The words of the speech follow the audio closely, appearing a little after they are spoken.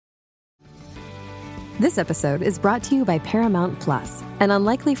This episode is brought to you by Paramount Plus. An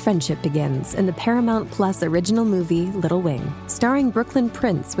unlikely friendship begins in the Paramount Plus original movie Little Wing, starring Brooklyn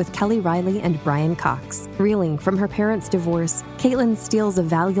Prince with Kelly Riley and Brian Cox. Reeling from her parents' divorce, Caitlin steals a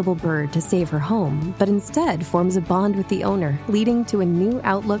valuable bird to save her home, but instead forms a bond with the owner, leading to a new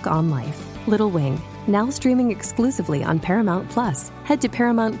outlook on life. Little Wing, now streaming exclusively on Paramount Plus. Head to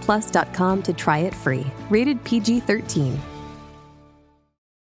ParamountPlus.com to try it free. Rated PG-13.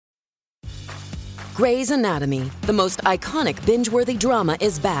 Grey's Anatomy, the most iconic binge-worthy drama,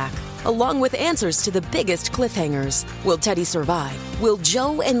 is back, along with answers to the biggest cliffhangers. Will Teddy survive? Will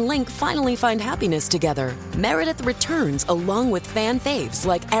Joe and Link finally find happiness together? Meredith returns along with fan faves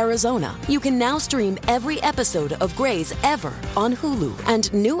like Arizona. You can now stream every episode of Grey's ever on Hulu,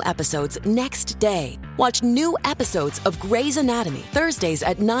 and new episodes next day. Watch new episodes of Grey's Anatomy Thursdays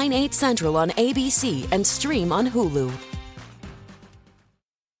at 9/8 Central on ABC and stream on Hulu.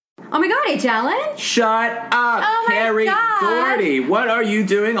 Oh my God, H. Allen? Shut up, Oh my Carrie God. Doherty. What are you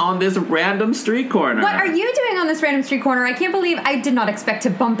doing on this random street corner? What are you doing on this random street corner? I can't believe I did not expect to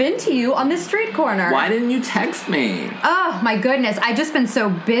bump into you on this street corner. Why didn't you text me? Oh my goodness, I've just been so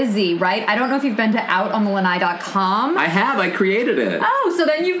busy, right? I don't know if you've been to outonthelanai.com. I have. I created it. Oh, so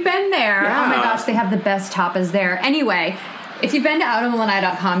then you've been there. Yeah. Oh my gosh, they have the best tapas there. Anyway, if you've been to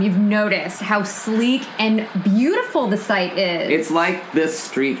outonthelanai.com, you've noticed how sleek and beautiful the site is. It's like this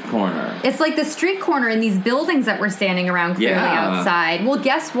street corner. It's like the street corner in these buildings that we're standing around clearly outside. Well,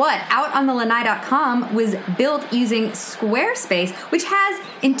 guess what? Outonthelanai.com was built using Squarespace, which has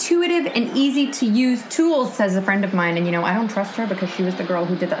intuitive and easy-to-use tools, says a friend of mine. And, you know, I don't trust her because she was the girl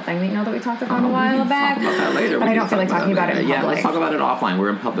who did that thing that, you know, that we talked about a while back. We'll talk about that later. But I don't feel like talking about it in public. Yeah, let's talk about it offline. We're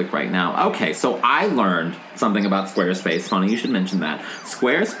in public right now. Okay, so I learned something about Squarespace. Funny you should mention that.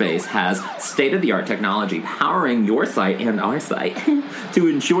 Squarespace has state-of-the-art technology powering your site and our site to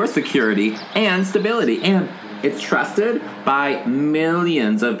ensure security and stability. And it's trusted by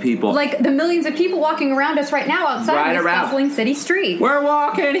millions of people. Like the millions of people walking around us right now outside this bustling city street. We're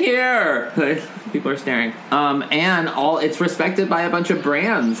walking here. People are staring. And it's respected by a bunch of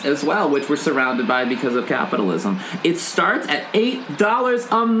brands as well, which we're surrounded by because of capitalism. It starts at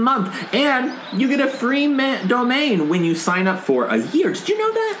 $8 a month, and you get a free domain when you sign up for a year. Did you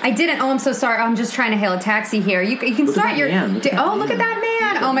know that? I didn't. Oh, I'm so sorry. I'm just trying to hail a taxi here. You can look start at your. Look at that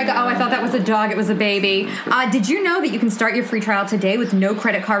man. Oh my God. Oh, I thought that was a dog. It was a baby. Did you know that you can start your free trial today with no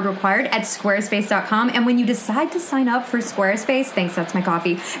credit card required at squarespace.com? And when you decide to sign up for Squarespace, thanks, that's my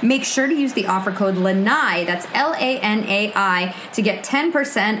coffee, make sure to use the offer code LANAI, that's LANAI, to get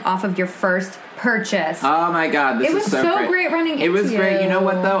 10% off of your first purchase. Oh my God, this is so great. It was so great running into you. It was great. You know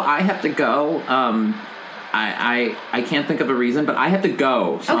what, though? I have to go. I can't think of a reason, but I have to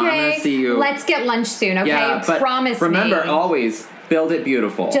go. So I'm going to see you. Let's get lunch soon, okay? Yeah, but promise remember, me. always build it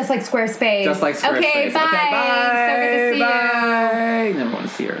beautiful. Just like Squarespace. Okay, bye. Okay, bye. So good to see bye. you. Never want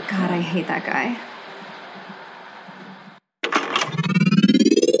to see her. God, I hate that guy.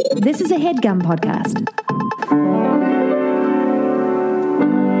 This is a HeadGum podcast.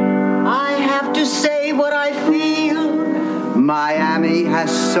 I have to say what I feel. Miami has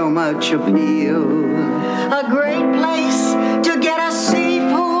so much appeal. A great place to get a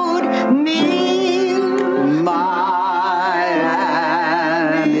seafood meal.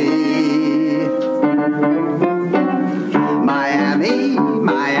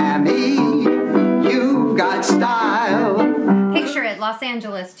 Miami, you got style. Picture it, Los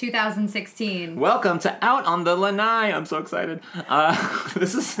Angeles, 2016. Welcome to Out on the Lanai. I'm so excited.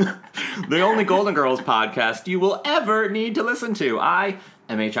 This is the only Golden Girls podcast you will ever need to listen to. I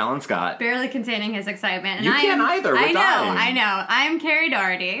am H. Allen Scott. Barely containing his excitement. And You can't either. We're dying. I know. I'm Carrie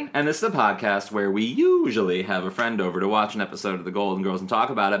Doherty. And this is a podcast where we usually have a friend over to watch an episode of the Golden Girls and talk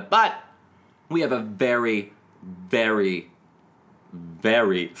about it, but we have a very, very,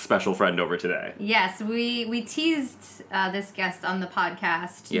 very special friend over today. Yes, we teased this guest on the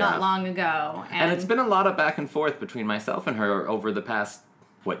podcast not long ago. And it's been a lot of back and forth between myself and her over the past,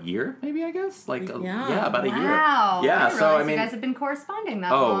 year, maybe, I guess? About a year. Wow. Yeah, so, you guys have been corresponding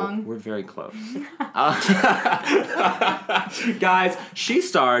that long. Oh, we're very close. Guys, she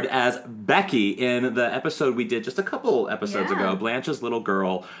starred as Becky in the episode we did just a couple episodes ago, Blanche's Little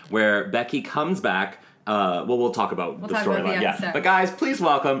Girl, where Becky comes back. We'll talk about the storyline. Yeah, but guys, please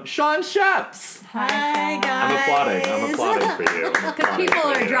welcome Shawn Sheps. Hi, guys. I'm applauding for you. Because people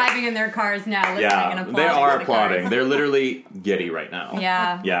are driving in their cars now listening and applauding. They are the applauding. cars. They're literally giddy right now.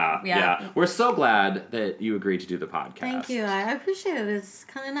 Yeah. We're so glad that you agreed to do the podcast. Thank you. I appreciate it. It's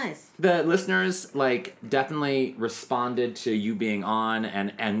kind of nice. The listeners definitely responded to you being on,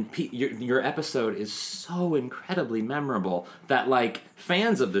 and your episode is so incredibly memorable that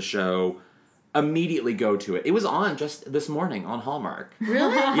fans of the show immediately go to it. It was on just this morning on Hallmark.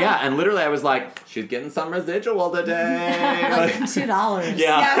 Really? Yeah, and literally I was like, she's getting some residual today. Like $2.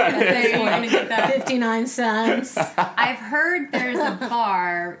 Yeah. I was gonna say, you're gonna get that. 59 cents. I've heard there's a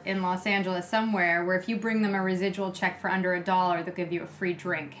bar in Los Angeles somewhere where if you bring them a residual check for under $1, they'll give you a free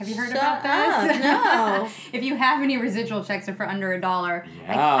drink. Have you heard about this? No. If you have any residual checks that are for under $1,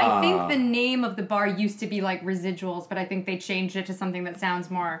 Yeah. I think the name of the bar used to be like Residuals, but I think they changed it to something that sounds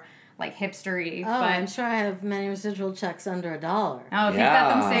more like hipstery. Oh, but I'm sure I have many residual checks under $1 oh, if you've got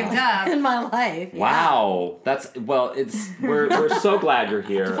them saved up. in my life. Wow. We're so glad you're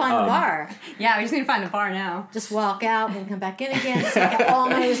here. To find a bar. Yeah, we just need to find a bar now. Just walk out and come back in again. Just get all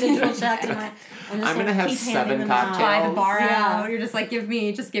my residual checks. I'm gonna have keep 7 handing them out. cocktails. Buy the bar Yeah. out. You're just like, give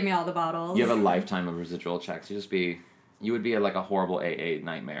me all the bottles. You have a lifetime of residual checks. You would be like a horrible AA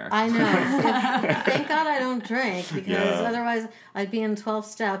nightmare. I know. Thank God I don't drink because Yeah. otherwise I'd be in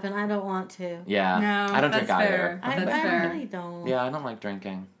 12-step and I don't want to. Yeah. No, I don't that's drink either. fair. I That's fair. really don't. Yeah, I don't like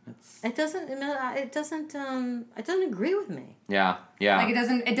drinking. It doesn't agree with me. Yeah. Yeah. Like it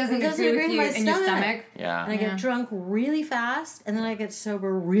doesn't It doesn't agree agree with you with my in your stomach. stomach. Yeah. And I get drunk really fast and then I get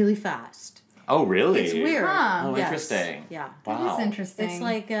sober really fast. Oh, really? It's weird. Huh. Oh, Yes. interesting. Yeah. Wow. That is interesting. It's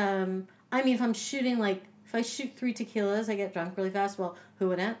like, if I'm shooting, if I shoot 3 tequilas, I get drunk really fast. Well, who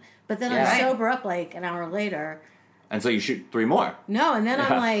wouldn't? But then Yeah. I sober up like an hour later. And so you shoot 3 more. No, and then Yeah.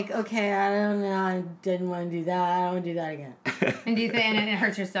 I'm like, okay, I don't know, I didn't want to do that. I don't want to do that again. and do you think and it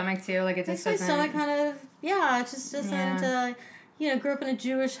hurts your stomach too? Like it Makes just my doesn't. stomach kind of, it just doesn't, grew up in a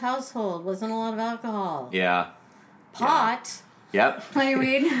Jewish household. Wasn't a lot of alcohol. Yeah. Pot. Yep. Plenty of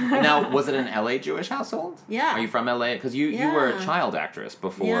weed. Now, was it an LA Jewish household? Yeah. Are you from LA? Because you were a child actress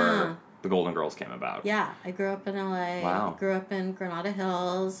before Yeah. the Golden Girls came about. Yeah, I grew up in LA. Wow. I grew up in Granada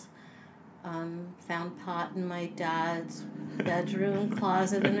Hills. Found pot in my dad's bedroom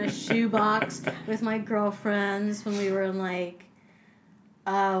closet in a shoebox with my girlfriends when we were in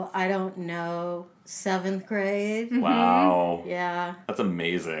I don't know, 7th grade. Wow. Yeah. That's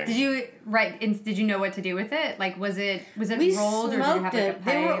amazing. Did you know what to do with it? Like was it We rolled or did you smoked have it. like a pipe?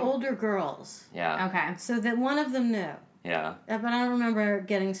 They were older girls. Yeah. Okay. So that one of them knew. Yeah. But I don't remember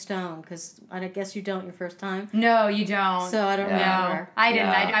getting stoned because I guess you don't your first time. No, you don't. So I don't Yeah. remember. I didn't.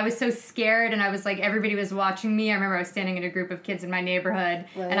 Yeah. I was so scared, and I was like, everybody was watching me. I remember I was standing in a group of kids in my neighborhood,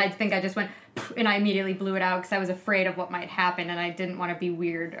 and I think I just went, and I immediately blew it out because I was afraid of what might happen, and I didn't want to be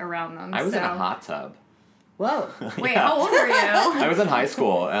weird around them. I was in a hot tub. Whoa. Wait, Yeah. how old were you? I was in high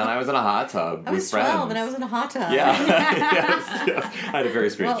school, and I was in a hot tub I with was friends. 12 and I was in a hot tub. Yeah. yes. I had a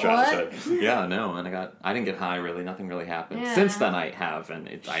very strange What? childhood. Yeah, no, and I didn't get high really. Nothing really happened. Yeah. Since then I have, and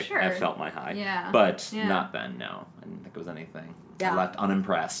I Sure. felt my high. Yeah. But Yeah. not then, no. I didn't think it was anything. Yeah. I left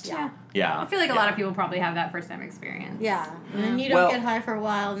unimpressed. Yeah. Yeah. I feel like a lot of people probably have that first time experience. Yeah. And then you don't Well- get high for a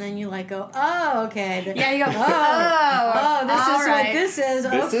while and then you go, oh, okay. Yeah, you go, Oh, oh, this all is right. what this is.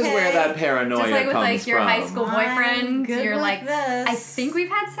 This okay. is where that paranoia Just like with comes like your from. high school I'm boyfriend, good you're with like, this. I think we've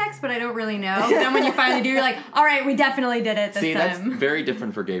had sex, but I don't really know. But then when you finally do, you're like, all right, we definitely did it this See, that's time. very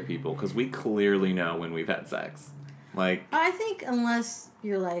different for gay people because we clearly know when we've had sex. Like, I think unless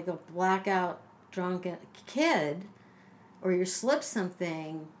you're like a blackout drunk kid or you slip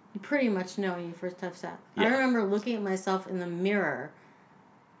something, you pretty much know when you first have sex. Yeah. I remember looking at myself in the mirror,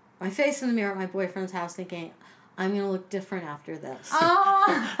 my face in the mirror at my boyfriend's house thinking, I'm going to look different after this.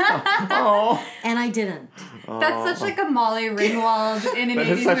 Oh, And I didn't. that's such like a Molly Ringwald in an That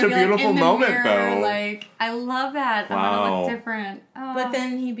 80s is such a movie, like, beautiful in the moment, mirror, though. Like, I love that. I Wow. want to look different. Oh. But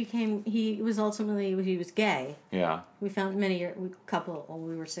then he was gay. yeah. We found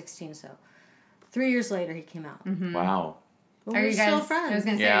we were 16, so 3 years later he came out. Mm-hmm. Wow. But are we're you guys? still friends. I was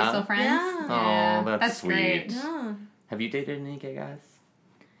gonna say, Yeah. are you still friends? Yeah. Oh, that's sweet. great. Yeah. Have you dated any gay guys?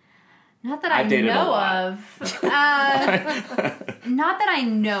 Not that I've I dated a know lot. of. Not that I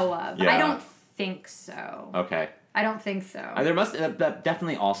know of. Yeah. I don't think so. Okay. I don't think so. There must that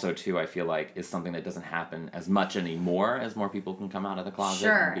definitely also too. I feel like is something that doesn't happen as much anymore as more people can come out of the closet.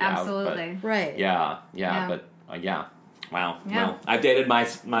 Sure, and be out, absolutely. Right. but yeah, Yeah. but yeah. Wow. Yeah. Well, I've dated my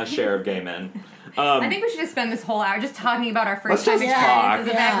share of gay men. I think we should just spend this whole hour just talking about our Let's first time just experiences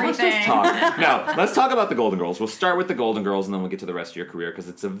of talk. everything. Let's just talk. No, let's talk about the Golden Girls. We'll start with the Golden Girls, and then we'll get to the rest of your career because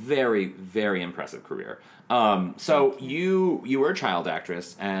it's a very, very impressive career. So you were a child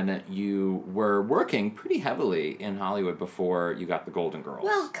actress, and you were working pretty heavily in Hollywood before you got the Golden Girls.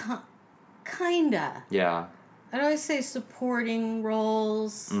 Well, kinda. Yeah. I'd always say supporting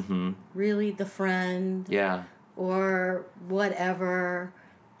roles, Mm-hmm. really the friend, Yeah. or whatever.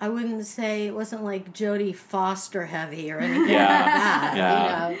 I wouldn't say it wasn't like Jodie Foster heavy or anything Yeah. like that.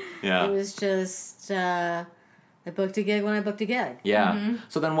 Yeah. You know? Yeah. It was just I booked a gig when I booked a gig. Yeah. Mm-hmm.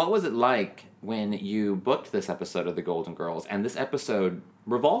 So then what was it like when you booked this episode of The Golden Girls, and this episode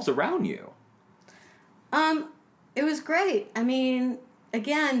revolves around you. It was great. I mean,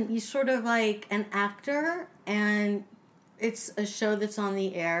 again, you sort of like an actor, and it's a show that's on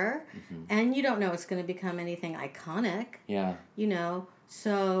the air, and you don't know it's going to become anything iconic. Yeah. You know,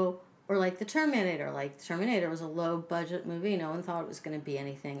 so, or like The Terminator. Like, The Terminator was a low-budget movie. No one thought it was going to be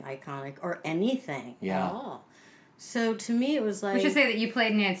anything iconic or anything at all. So to me, it was like... We should say that you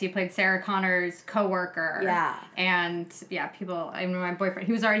played Nancy. You played Sarah Connor's coworker. Yeah. And, yeah, people... I mean, my boyfriend,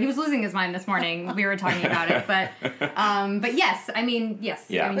 he was losing his mind this morning. We were talking about it. But yes. I mean, yes.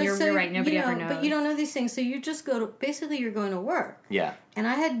 Yeah. I mean, you're right. Nobody ever knows. But you don't know these things. So you just go to... Basically, you're going to work. Yeah. And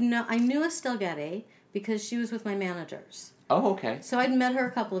I knew Estelle Getty because she was with my managers. Oh, okay. So I'd met her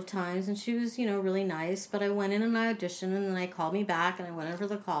a couple of times, and she was, really nice. But I went in and I auditioned, and then I called me back, and I went in for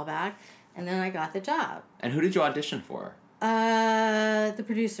the callback. And then I got the job. And who did you audition for? The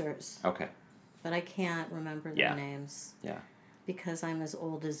producers. Okay. But I can't remember their names. Yeah. Because I'm as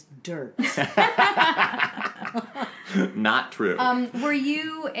old as dirt. Not true. Were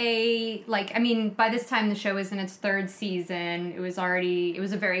you by this time the show was in its third season. It was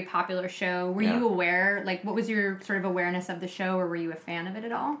a very popular show. Were you aware, what was your sort of awareness of the show, or were you a fan of it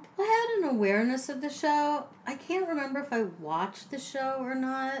at all? I had an awareness of the show. I can't remember if I watched the show or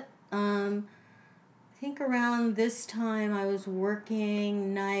not. I think around this time I was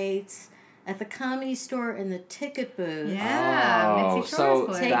working nights at the Comedy Store in the ticket booth. Yeah, Mitzi Shore's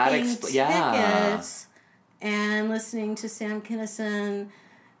place. Taking tickets and listening to Sam Kinison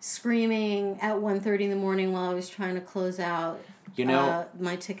screaming at 1:30 in the morning while I was trying to close out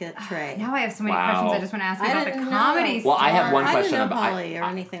my ticket tray. Now I have so many questions I just want to ask you about the Comedy Store. Well, I have one question about Holly or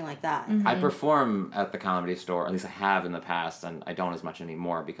anything like that. I perform at the Comedy Store, at least I have in the past, and I don't as much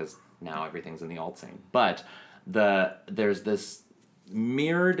anymore because now everything's in the alt scene. But there's this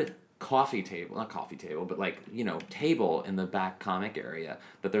mirrored table in the back comic area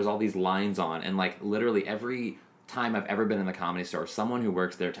that there's all these lines on, and literally every time I've ever been in the Comedy Store, someone who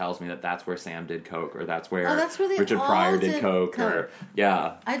works there tells me that that's where Sam did coke, or that's where Richard Pryor did coke. Or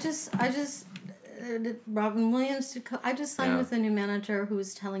I just Robin Williams did coke. I just signed with a new manager who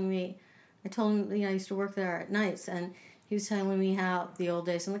was telling me, I told him I used to work there at nights, and he was telling me how the old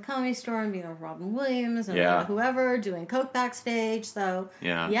days in the Comedy Store and being with Robin Williams and whoever doing coke backstage. So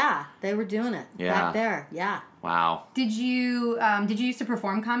they were doing it back there. Yeah. Wow. Did you used to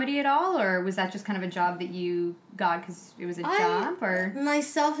perform comedy at all, or was that just kind of a job that you got because it was a job? Or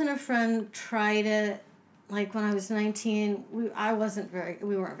myself and a friend tried it. Like when I was 19, we weren't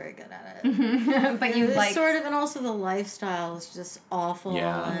very good at it. But you like sort of, and also the lifestyle is just awful.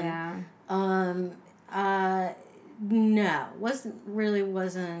 Yeah. No,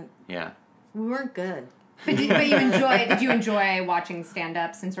 wasn't. Yeah. We weren't good. But did you enjoy watching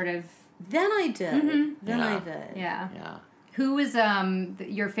stand-ups and sort of? Then I did. I did. Yeah. Yeah. Who was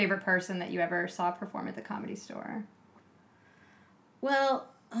your favorite person that you ever saw perform at the Comedy Store? Well,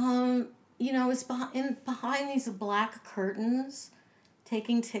 it's behind these black curtains,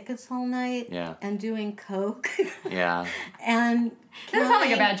 taking tickets all night. Yeah. And doing coke. Yeah. And that sounds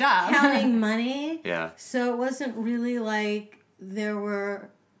like a bad job. Counting money. Yeah. So it wasn't really like there were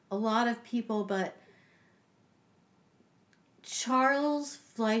a lot of people, but Charles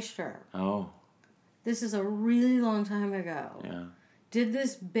Fleischer. Oh. This is a really long time ago. Yeah. Did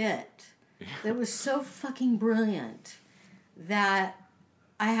this bit that was so fucking brilliant that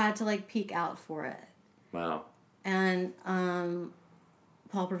I had to peek out for it. Wow. And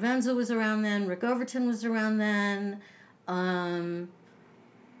Paul Provenza was around then. Rick Overton was around then. I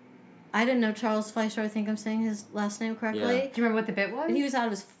didn't know Charles Fleischer. I think I'm saying his last name correctly. Yeah. Do you remember what the bit was? But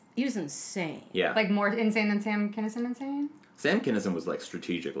he was insane. Yeah. More insane than Sam Kinison insane? Sam Kinison was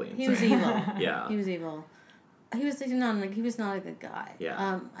strategically insane. He was evil. Yeah. He was evil. He was not a good guy.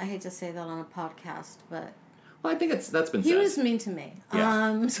 Yeah. I hate to say that on a podcast, but well, I think that's been said. He was mean to me.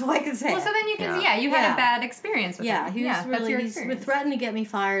 Yeah. So I can say. Well, so then you can. You had a bad experience with him. Yeah, he was really. He threatened to get me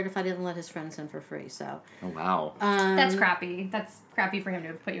fired if I didn't let his friends in for free. So. Oh wow. That's crappy. That's crappy for him to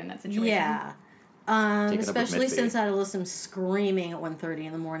have put you in that situation. Yeah. Especially since I had to listen screaming at 1:30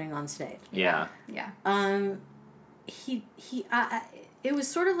 in the morning on stage. Yeah. Yeah. It was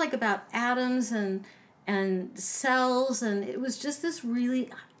sort of about atoms and cells, and it was just this really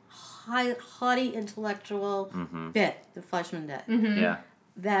haughty intellectual bit that Fleischman did. Mm-hmm. Yeah.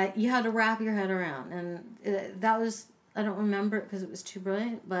 That you had to wrap your head around, and that was, I don't remember it because it was too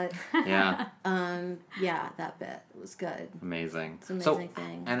brilliant, but yeah. That bit was good. Amazing. It's an amazing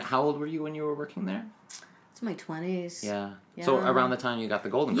thing. And how old were you when you were working there? It's my 20s. Yeah. So around the time you got the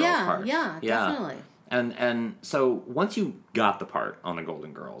Golden Girls part. Yeah, definitely. And so once you got the part on the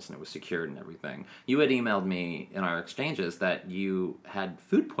Golden Girls and it was secured and everything, you had emailed me in our exchanges that you had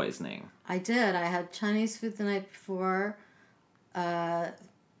food poisoning. I did. I had Chinese food the night before.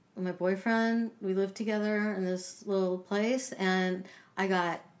 My boyfriend, we lived together in this little place, and I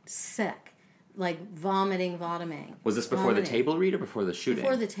got sick, like vomiting. Was this before the table read or before the shooting?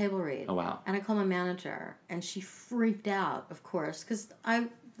 Before the table read. Oh, wow. And I called my manager, and she freaked out, of course, because I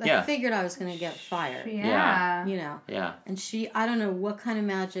figured I was going to get fired. Yeah. You know. Yeah. And I don't know what kind of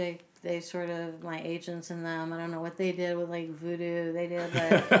magic they sort of, my agents and them, I don't know what they did with like voodoo they did,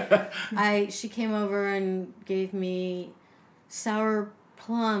 but she came over and gave me sour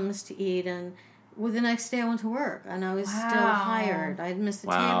plums to eat, and the next day I went to work, and I was still hired. I had missed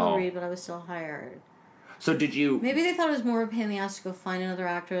the table read, but I was still hired. So did you... Maybe they thought it was more of a pain in the ass to go find another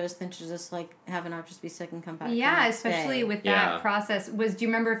actress than to just like have an actress be sick and come back. Yeah, especially with that process. Do you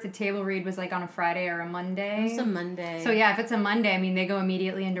remember if the table read was like on a Friday or a Monday? It was a Monday. So yeah, if it's a Monday, I mean, they go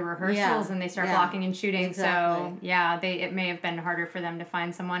immediately into rehearsals and they start blocking and shooting. Exactly. So yeah, it may have been harder for them to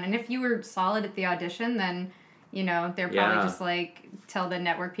find someone. And if you were solid at the audition, then you know they're probably just like tell the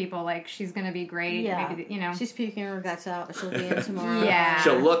network people like she's gonna be great. Yeah, maybe, you know, she's puking her guts out. She'll be in tomorrow. Yeah,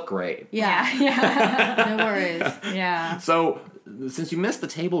 she'll look great. Yeah. No worries. Yeah. So since you missed the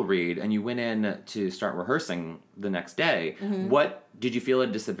table read and you went in to start rehearsing the next day, what did you feel at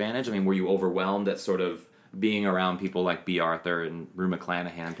a disadvantage? I mean, were you overwhelmed at sort of being around people like B. Arthur and Rue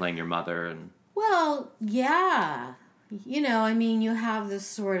McClanahan playing your mother? And well, yeah, you know, I mean, you have this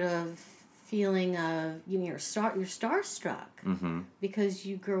sort of feeling of you're starstruck because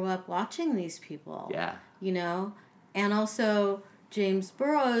you grew up watching these people. Yeah, you know, and also James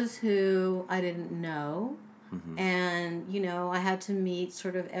Burrows, who I didn't know. And, you know, I had to meet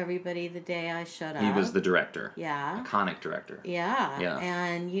sort of everybody the day I showed up. He was the director. Yeah. Iconic director. Yeah. Yeah.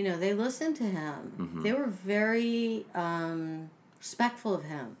 And, you know, they listened to him. They were very respectful of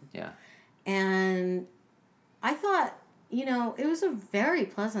him. Yeah. And I thought, you know, it was a very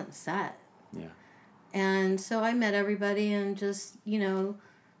pleasant set. Yeah. And so I met everybody and just, you know,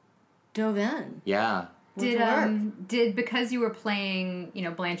 dove in. Yeah. Did because you were playing, you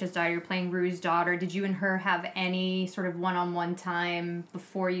know, Blanche's daughter, you're playing Rue's daughter, did you and her have any sort of one-on-one time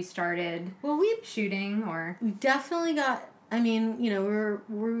before you started shooting, or? We definitely got, I mean, you know,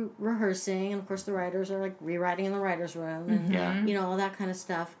 we're rehearsing, and of course the writers are like rewriting in the writer's room, and, you know, all that kind of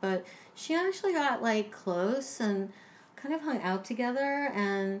stuff, but she actually got like close and kind of hung out together,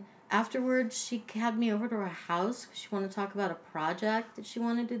 and afterwards, she had me over to her house because she wanted to talk about a project that she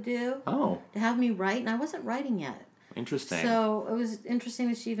wanted to do. Oh. To have me write, and I wasn't writing yet. Interesting. So it was interesting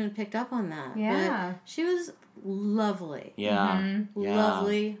that she even picked up on that. Yeah. But she was lovely. Yeah. Yeah.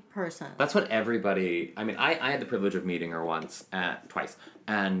 Lovely person. That's what everybody... I mean, I had the privilege of meeting her twice,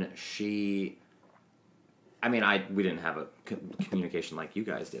 and she... I mean, we didn't have a communication like you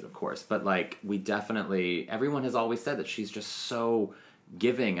guys did, of course, but like, we definitely... Everyone has always said that she's just so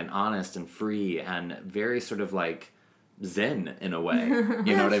giving and honest and free and very sort of like zen in a way.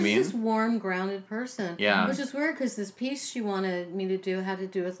 You know what I mean? She's this warm, grounded person. Yeah. Which is weird because this piece she wanted me to do had to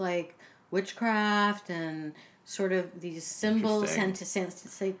do with like witchcraft and sort of these symbols,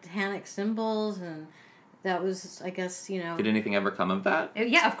 satanic symbols, and that was, I guess, you know... Did anything ever come of that?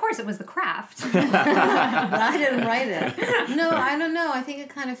 Yeah, of course, it was the craft. But I didn't write it. No, I don't know. I think it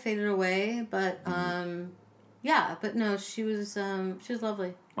kind of faded away, but... yeah, but no, she was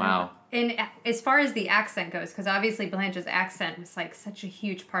lovely. Wow. And as far as the accent goes, because obviously Blanche's accent was like such a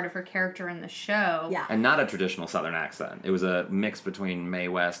huge part of her character in the show. Yeah. And not a traditional Southern accent. It was a mix between Mae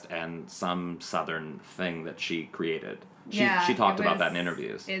West and some Southern thing that she created. She talked about that in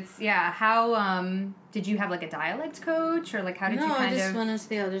interviews. How did you have like a dialect coach, or like how did you kind of... No, I just went into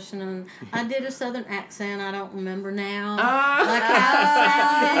the audition and I did a Southern accent. I don't remember now. Like how it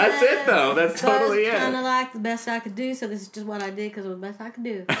sounded. That's it though. That's totally it. Kind of like the best I could do. So this is just what I did because it was the best I could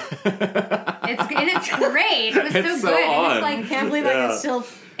do. It's great. It was It's so so good. on. And it's like, I can't believe I can still.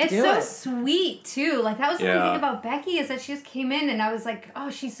 It's so sweet too. Like that was the only thing about Becky, is that she just came in and I was like, oh,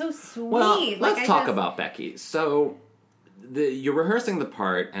 she's so sweet. Well, like, let's talk about Becky. So you're rehearsing the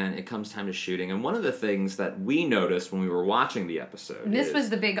part, and it comes time to shooting. And one of the things that we noticed when we were watching the episode, this was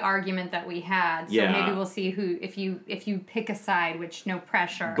the big argument that we had. So maybe we'll see who, if you pick a side, which no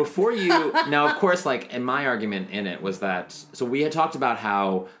pressure. Before you, now of course, like, and my argument in it was that, so we had talked about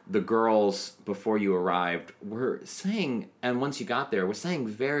how the girls before you arrived were saying, and once you got there, were saying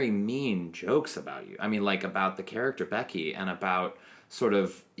very mean jokes about you. I mean, like about the character Becky, and about sort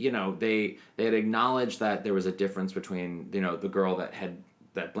of, you know, they had acknowledged that there was a difference between, you know, the girl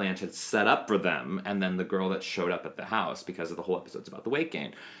that Blanche had set up for them, and then the girl that showed up at the house, because of the whole episode's about the weight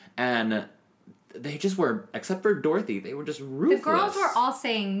gain. And they just were, except for Dorothy, they were just ruthless. The girls were all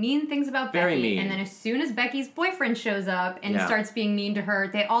saying mean things about Very Becky, mean. and then as soon as Becky's boyfriend shows up and Yeah. starts being mean to her,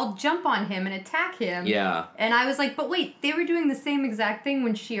 they all jump on him and attack him. Yeah. And I was like, but wait, they were doing the same exact thing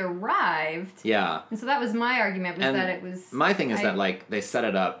when she arrived. Yeah. And so that was my argument, was And that it was... my thing is that, like, they set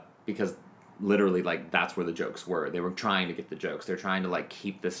it up because literally, like, that's where the jokes were. They were trying to get the jokes. They're trying to, like,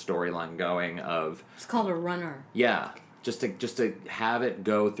 keep this storyline going of... It's called a runner. Yeah. Just to have it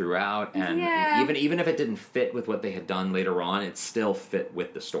go throughout, and Yeah. even if it didn't fit with what they had done later on, it still fit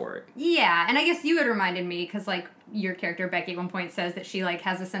with the story. Yeah, and I guess you had reminded me, because, like, your character, Becky, at one point says that she, like,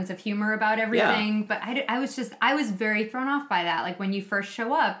 has a sense of humor about everything, but I was very thrown off by that. Like, when you first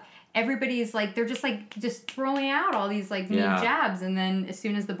show up, everybody's, like, they're just throwing out all these, like, mean jabs, and then as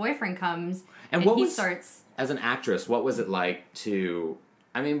soon as the boyfriend comes, and what he was, starts... as an actress, what was it like to...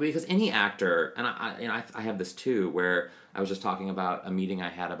 I mean, because any actor, and I have this too, where I was just talking about a meeting I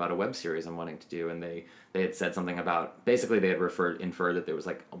had about a web series I'm wanting to do, and they had said something about, basically they had inferred that there was,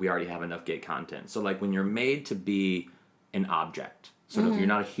 like, we already have enough gay content. So, like, when you're made to be an object, sort of, you're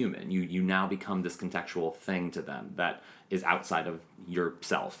not a human, you now become this contextual thing to them that is outside of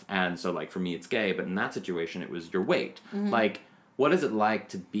yourself. And so, like, for me it's gay, but in that situation it was your weight. Like, what is it like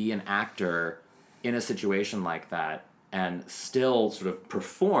to be an actor in a situation like that and still sort of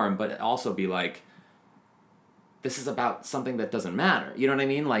perform, but also be like, this is about something that doesn't matter. You know what I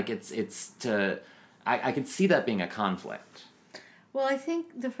mean? Like, I could see that being a conflict. Well, I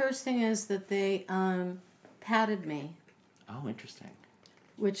think the first thing is that they patted me. Oh, interesting.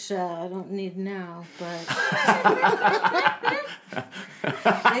 Which I don't need now, but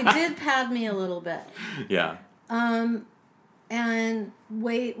they did pat me a little bit. Yeah. And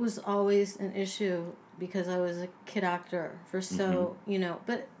weight was always an issue because I was a kid actor for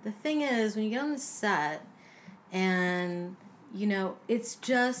but the thing is, when you get on the set and, it's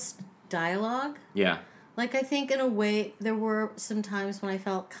just dialogue. Yeah. Like, I think in a way, there were some times when I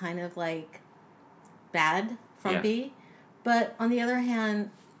felt kind of, like, bad, frumpy. Yeah. But on the other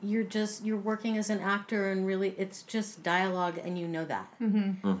hand, you're working as an actor, and really it's just dialogue, and you know that.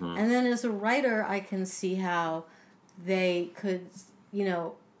 Mm-hmm. Mm-hmm. And then as a writer, I can see how they could,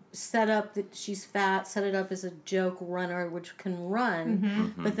 set up that she's fat, set it up as a joke runner, which can run,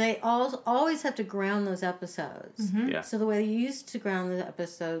 mm-hmm. but they always have to ground those episodes. Mm-hmm. Yeah. So the way they used to ground the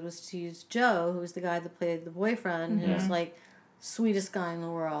episode was to use Joe, who was the guy that played the boyfriend, mm-hmm. who was like sweetest guy in the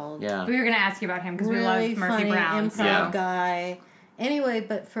world. Yeah. We were going to ask you about him because really we love Murphy funny, Brown. Improv guy. Anyway,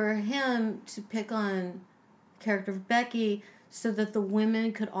 but for him to pick on the character of Becky so that the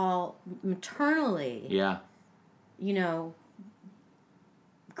women could all maternally,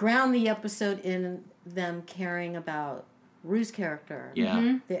 ground the episode in them caring about Rue's character. Yeah.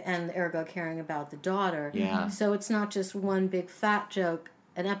 Mm-hmm. And ergo caring about the daughter. Yeah. So it's not just one big fat joke.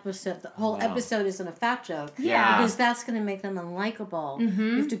 An episode, the whole episode isn't a fat joke. Yeah. Because that's going to make them unlikable. Mm-hmm.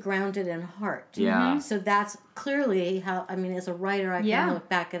 You have to ground it in heart. Yeah. Mm-hmm. So that's clearly how, as a writer, I can look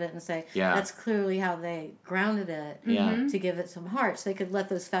back at it and say, that's clearly how they grounded it to give it some heart. So they could let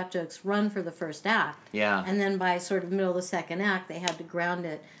those fat jokes run for the first act. Yeah. And then by sort of middle of the second act, they had to ground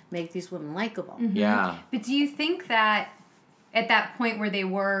it, make these women likable. Mm-hmm. Yeah. But do you think that at that point where they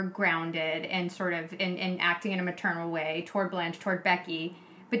were grounded and sort of in acting in a maternal way toward Blanche, toward Becky,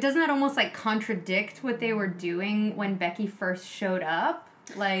 but doesn't that almost like contradict what they were doing when Becky first showed up?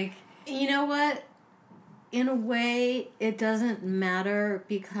 Like, you know what? In a way, it doesn't matter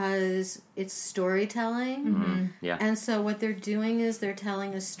because it's storytelling. Mm-hmm. Yeah. And so what they're doing is they're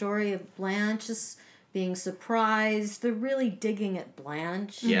telling a story of Blanche being surprised. They're really digging at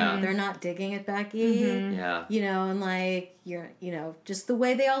Blanche. Yeah. They're not digging at Becky. Mm-hmm. Yeah. And like, just the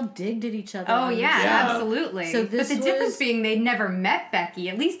way they all digged at each other. Oh, yeah, absolutely. So but the difference being they'd never met Becky.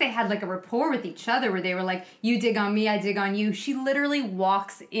 At least they had like a rapport with each other where they were like, you dig on me, I dig on you. She literally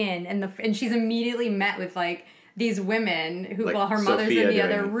walks in and she's immediately met with like these women who, like while her Sophia mother's in the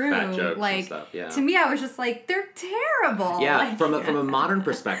other fat room, jokes like and stuff. Yeah. to me, I was just like, they're terrible. Yeah, like, from a modern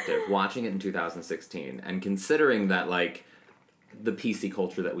perspective, watching it in 2016, and considering that like the PC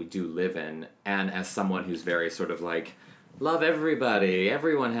culture that we do live in, and as someone who's very sort of like love everybody,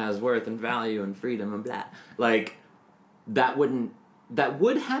 everyone has worth and value and freedom and blah, like that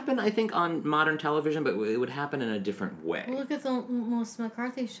would happen, I think, on modern television, but it would happen in a different way. Well, look at the Melissa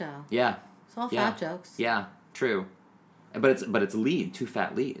McCarthy show. Yeah, it's all fat jokes. Yeah. True, but it's two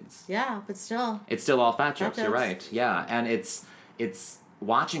fat leads. Yeah, but still, it's still all fat jokes. You're right. Yeah, and it's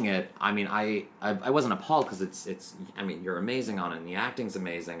watching it. I mean, I wasn't appalled because it's. I mean, you're amazing on it, and the acting's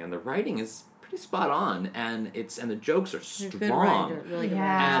amazing, and the writing is pretty spot on, and the jokes are strong. Good writer, really good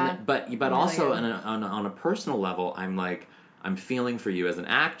yeah. writer. And but also on a personal level, I'm like, I'm feeling for you as an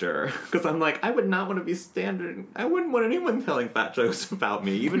actor, because I'm like, I would not want to be I wouldn't want anyone telling fat jokes about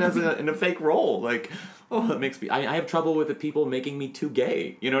me, even as in a fake role. Like, oh, it makes me, I have trouble with the people making me too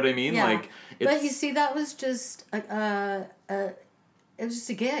gay. You know what I mean? Yeah. Like, but you see, that was just it was just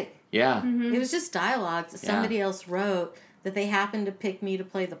a gig. Yeah. It was just dialogue that somebody else wrote that they happened to pick me to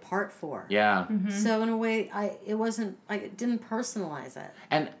play the part for. Yeah. So in a way, I didn't personalize it.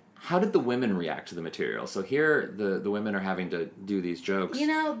 And how did the women react to the material? So here, the women are having to do these jokes. You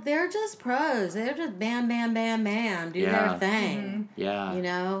know, they're just pros. They're just bam, bam, bam, bam, do their thing. Yeah. You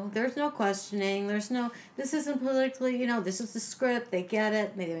know, there's no questioning. This isn't politically, this is the script. They get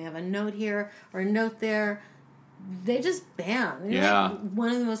it. Maybe they have a note here or a note there. They just bam. Like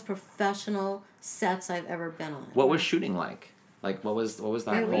one of the most professional sets I've ever been on. What was shooting like? Like, what was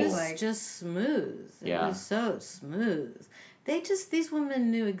that It role was like? just smooth. It was so smooth. These women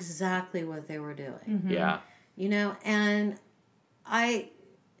knew exactly what they were doing. Yeah. And I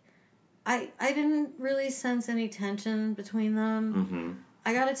didn't really sense any tension between them.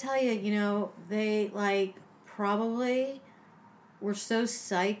 I gotta tell you, they probably were so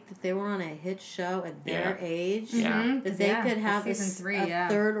psyched that they were on a hit show at their age that they could have a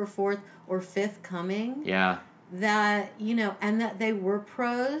third or fourth or fifth coming. Yeah. That, and that they were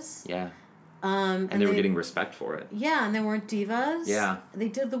pros. Yeah. And they were getting respect for it. Yeah, and they weren't divas. Yeah. They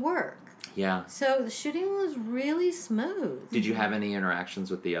did the work. Yeah. So the shooting was really smooth. Did you have any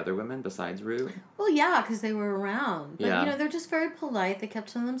interactions with the other women besides Rue? Well, yeah, because they were around. But, Yeah. they're just very polite. They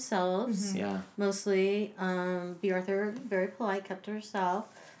kept to themselves. Yeah. Mostly. B. Arthur, very polite, kept to herself.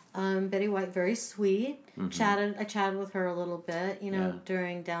 Betty White, very sweet. I chatted with her a little bit,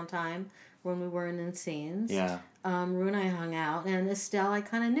 during downtime when we weren't in scenes. Yeah. Rue and I hung out. And Estelle, I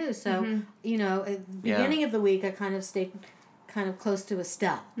kind of knew. So, at the beginning of the week, I kind of stayed kind of close to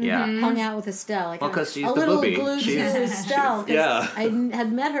Estelle. Yeah. Hung out with Estelle. Because she's a the little booby. glued to Estelle. Yeah. I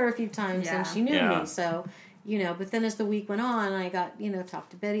had met her a few times and she knew Yeah. me. So, but then as the week went on, I got,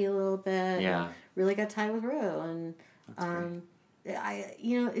 talked to Betty a little bit. Yeah. And really got tight with Rue. And,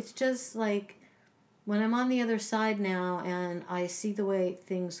 it's just like when I'm on the other side now and I see the way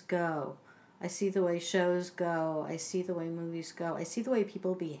things go, I see the way shows go, I see the way movies go, I see the way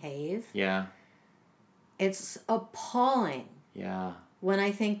people behave. Yeah. It's appalling. Yeah. When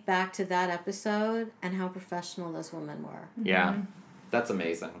I think back to that episode and how professional those women were. Yeah. That's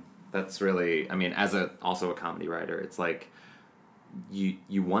amazing. That's really, as also a comedy writer, it's like you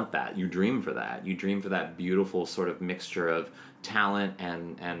want that. You dream for that. You dream for that beautiful sort of mixture of talent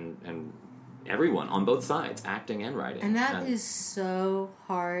and everyone on both sides, acting and writing. And that is so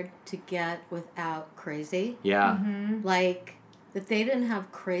hard to get without crazy. Yeah. Like, that they didn't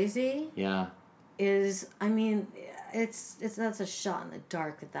have crazy Yeah. is, that's a shot in the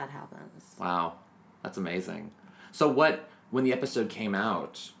dark that happens. Wow. That's amazing. So when the episode came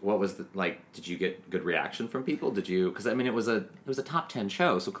out, what was did you get good reaction from people? Did you, because it was a top 10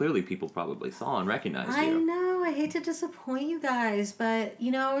 show, so clearly people probably saw and recognized you. I know, I hate to disappoint you guys, but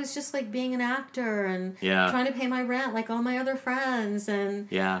it was just like being an actor and trying to pay my rent like all my other friends, and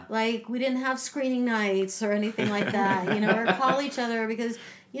like we didn't have screening nights or anything like that, or call each other because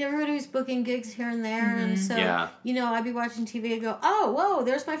everybody was booking gigs here and there, and so I'd be watching TV and go, oh, whoa,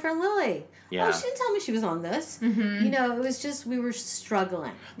 there's my friend Lily. Yeah. Oh, she didn't tell me she was on this. It was just, we were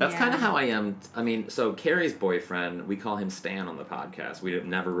struggling. That's kind of how I am. So Carrie's boyfriend, we call him Stan on the podcast. We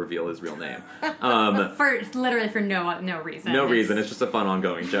never reveal his real name. For no reason. No reason. It's just a fun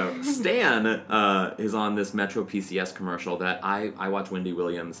ongoing joke. Stan is on this Metro PCS commercial that I watch Wendy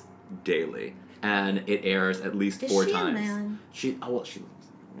Williams daily, and it airs at least 4 times. Is she a man? She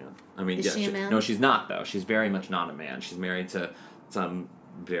Is she a man? No, she's not though. She's very much not a man. She's married to some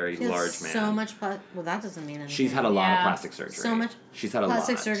very She has large man. so much, well, that doesn't mean anything. She's had a lot of plastic surgery. So much She's had a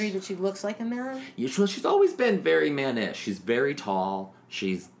plastic lot. surgery that she looks like a man? Yeah, she's always been very man-ish. She's very tall.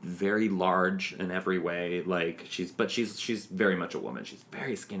 She's very large in every way. But she's very much a woman. She's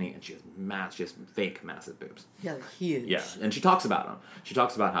very skinny and she has fake massive boobs. Yeah, they're huge. Yeah, and she talks about them. She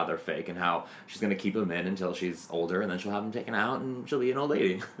talks about how they're fake and how she's going to keep them in until she's older, and then she'll have them taken out and she'll be an old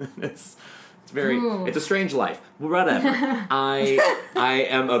lady. It's it's a strange life. Whatever. I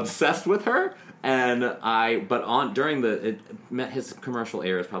am obsessed with her, and his commercial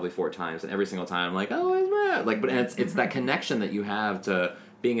airs probably 4 times, and every single time I'm like, oh, it's Matt. But it's that connection that you have to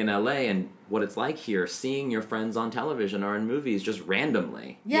being in LA and what it's like here, seeing your friends on television or in movies just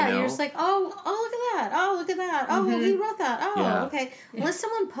randomly. Yeah, you're just like, oh, look at that. Oh, look at that. Oh, he wrote that. Oh, okay. Unless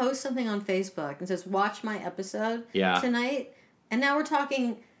someone posts something on Facebook and says, watch my episode tonight, and now we're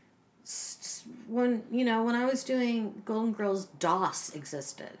talking when I was doing Golden Girls, DOS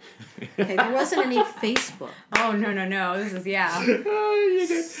existed. Okay, there wasn't any Facebook. Oh, no. This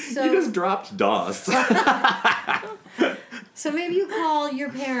is, You just dropped DOS. So maybe you call your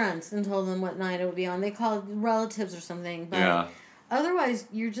parents and told them what night it would be on. They called relatives or something. But otherwise,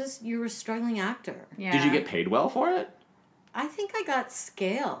 you were a struggling actor. Yeah. Did you get paid well for it? I think I got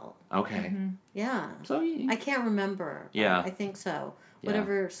scale. Okay. Yeah. So I can't remember. Yeah. I think so. Yeah.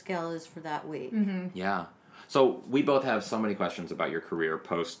 Whatever scale is for that week. Yeah. So we both have so many questions about your career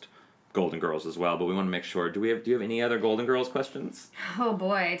post Golden Girls as well, but we want to make sure. Do you have any other Golden Girls questions? Oh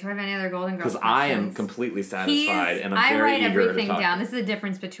boy, do I have any other Golden Girls Because questions? I am completely satisfied, and I'm I very write eager everything to talk. down. This is the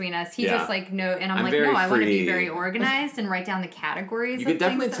difference between us. He Yeah. just like no, and I'm like very no, I want to be free. very organized and write down the categories. You of can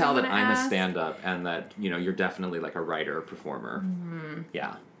definitely things tell I that wanna I'm a ask. stand-up, and that you're definitely like a writer, performer.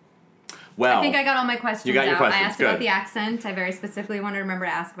 Yeah. Well, I think I got all my questions You got your out. questions, I asked about good. the accent. I very specifically wanted to remember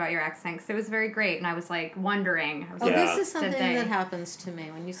to ask about your accent because it was very great, and I was like wondering. I was Oh, like, Yeah. this is something Did they- that happens to me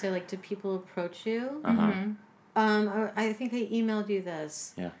when you say, like, do people approach you? Uh-huh. I think I emailed you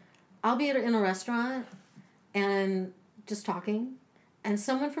this. Yeah. I'll be in a restaurant and just talking, and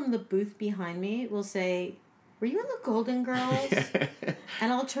someone from the booth behind me will say, "Were you in the Golden Girls?"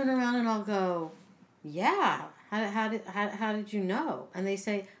 And I'll turn around and I'll go, "Yeah. How did you know?" And they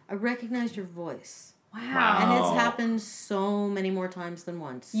say, "I recognized your voice." wow. And it's Oh. happened so many more times than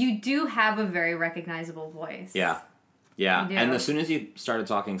once. You do have a very recognizable voice. Yeah. Yeah. You do. And as soon as you started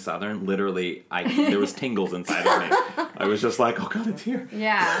talking Southern, literally, there was tingles inside of me. I was just like, oh God, it's here.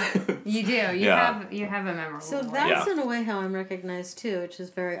 Yeah, you do. You have a memorable So voice. that's Yeah. in a way how I'm recognized too, which is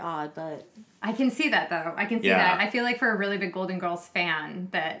very odd, but I can see that though. I can see Yeah. that. I feel like for a really big Golden Girls fan,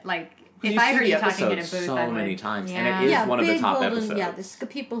 that like if You I see heard the you talking in a episodes booth, so I would, many times, and yeah. it is yeah, one of the big top golden, episodes. Yeah, this the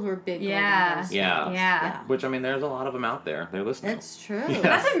people who are big. Yeah. Golden Girls. Yeah. Yeah. Which, I mean, there's a lot of them out there. They're listening. That's true.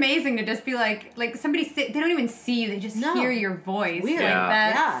 That's amazing to just be like somebody they don't even see you, they just No. hear your voice. Weird. Like,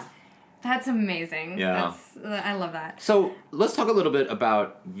 Yeah. that's amazing. Yeah. I love that. So let's talk a little bit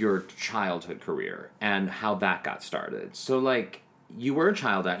about your childhood career and how that got started. So, like, you were a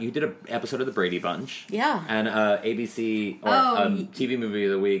child actor. You did an episode of The Brady Bunch. Yeah. And ABC, or TV movie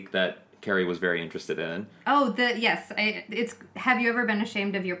of the week that Carrie was very interested in. Oh, it's Have You Ever Been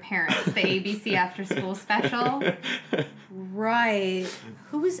Ashamed of Your Parents? The ABC After School special. Right.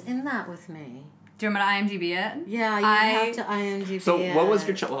 Who was in that with me? Do you want me to IMDb it? Yeah, you have to IMDb. So, what was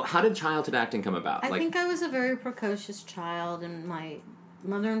it. your how did childhood acting come about? I think I was a very precocious child, and my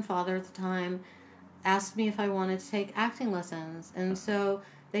mother and father at the time asked me if I wanted to take acting lessons. And so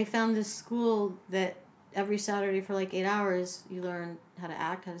they found this school that every Saturday for like 8 hours you learn how to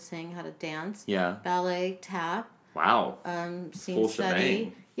act, how to sing, how to dance, Yeah. ballet, tap, Wow. scene Full study.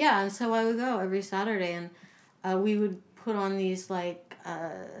 shebang. Yeah, and so I would go every Saturday, and we would put on these like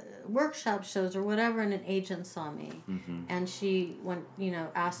workshop shows or whatever, and an agent saw me, and she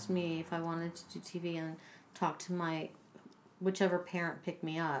asked me if I wanted to do TV and talk to my whichever parent picked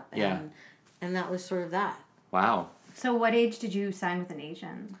me up, and that was sort of that. Wow. So what age did you sign with an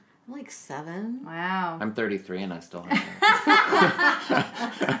agent? I'm like 7. Wow. I'm 33 and I still have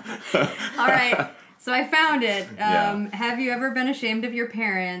All right. So I found it. Yeah. Have You Ever Been Ashamed of Your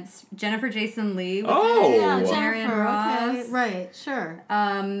Parents? Jennifer Jason Leigh was Oh! in it. Yeah, Marion Ross. Okay, right, sure.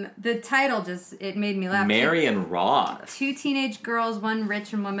 The title it made me laugh. Marion Ross. Two teenage girls, one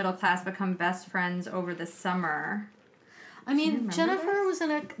rich and one middle class, become best friends over the summer. I mean,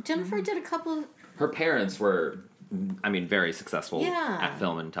 Jennifer did a couple of... Her parents were, I mean, very successful Yeah. at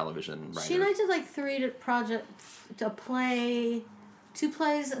film and television writers. She and I did like 3 projects, a play, 2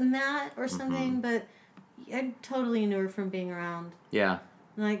 plays and that or something, but I totally knew her from being around. Yeah.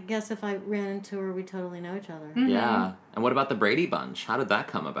 And I guess if I ran into her, we totally know each other. Yeah. And what about the Brady Bunch? How did that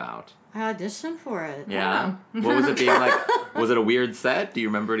come about? I auditioned for it. Yeah. What was it being like? Was it a weird set? Do you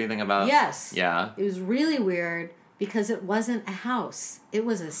remember anything about? Yes. Yeah. It was really weird because it wasn't a house. It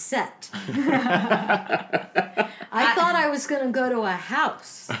was a set. I thought I was going to go to a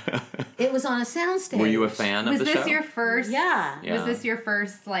house. It was on a soundstage. Were you a fan of Was the this show? your first? Yeah. Yeah. Was this your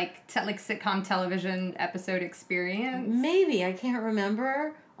first like sitcom television episode experience? Maybe. I can't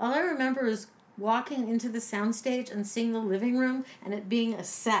remember. All I remember is walking into the soundstage and seeing the living room and it being a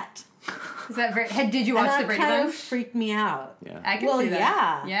set. Is that did you watch and the that Brady kind Bunch? of freaked me out. Yeah. I can Well, see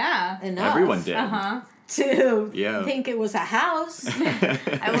that. yeah. Yeah. Enough Everyone did. Uh-huh. to Yeah. think it was a house. I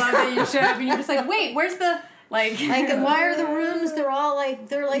love that you showed up and you're just like, wait, where's the like? And why are the rooms? They're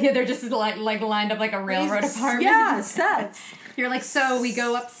like Yeah, they're just like lined up like a railroad apartment. Yeah, sets. You're like, so we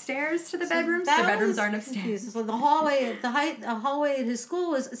go upstairs to the bedrooms. The That bedrooms was aren't upstairs. confusing. So the hallway at his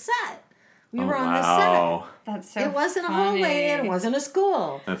school was a set. We were on the set. That's so It wasn't funny. a hallway and it wasn't a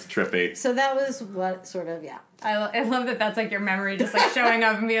school. That's trippy. So that was what sort of, I love that that's like your memory just like showing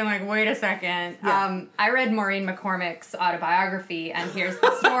up and being like, wait a second. Yeah. I read Maureen McCormick's autobiography, and here's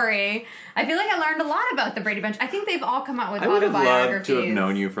the story. I feel like I learned a lot about the Brady Bunch. I think they've all come out with I would have autobiographies. loved to have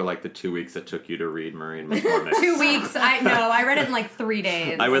known you for like the 2 weeks it took you to read Maureen McCormick. 2 weeks. I read it in like 3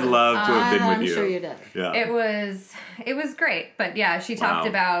 days. I would love to have been with I'm you. sure you did. Yeah. It was great. But yeah, she talked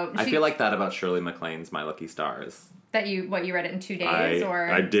about... I feel like that about Shirley MacLaine's My Lucky Stars. That you read it in 2 days?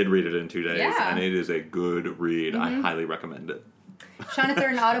 I did read it in 2 days, Yeah. and it is a good read. I highly recommend it. Sean, is there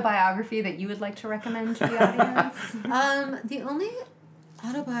an autobiography that you would like to recommend to the audience? The only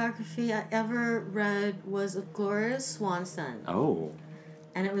autobiography I ever read was of Gloria Swanson. Oh.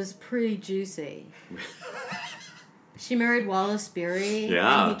 And it was pretty juicy. She married Wallace Beery.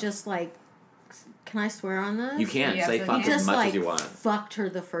 Yeah. And he just like, can I swear on this? You can Yeah, say so fuck he as just much like as you want. fucked her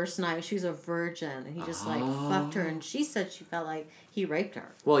the first night. She was a virgin, and he just like fucked her, and she said she felt like he raped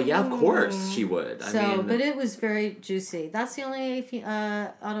her. Well, yeah, of course she would. But it was very juicy. That's the only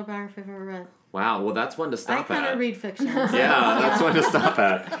autobiography I've ever read. Wow, well, that's one to I stop kind at. of read fiction. Yeah, that's one to stop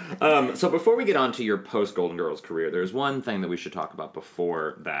at. So before we get on to your post-Golden Girls career, there's one thing that we should talk about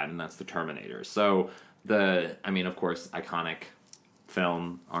before that, and that's the Terminator. So of course, iconic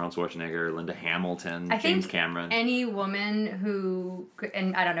film, Arnold Schwarzenegger, Linda Hamilton, James Cameron. Any woman who,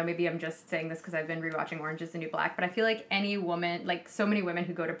 and I don't know, maybe I'm just saying this because I've been rewatching Orange is the New Black, but I feel like any woman, like so many women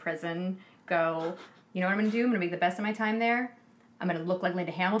who go to prison go, you know what I'm going to do? I'm going to make the best of my time there. I'm going to look like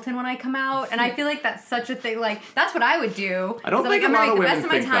Linda Hamilton when I come out. And I feel like that's such a thing. Like, that's what I would do. I don't think I'm a lot gonna of make the women best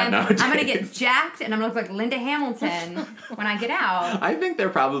of my think that time. nowadays. I'm going to get jacked, and I'm going to look like Linda Hamilton when I get out. I think they're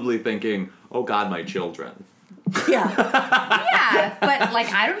probably thinking, oh God, my children. Yeah. Yeah, but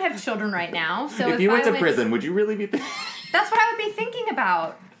like I don't have children right now, so if you went to prison, would you really be that's what I would be thinking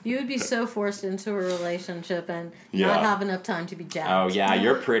about. You would be so forced into a relationship and Yeah. not have enough time to be jacked. Oh yeah,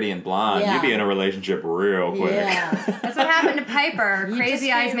 you're pretty and blonde. Yeah. You'd be in a relationship real quick. Yeah. That's what happened to Piper. You Crazy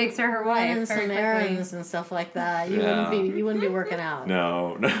just Eyes be makes her her running wife. some errands and stuff like that. You Yeah. wouldn't be working out.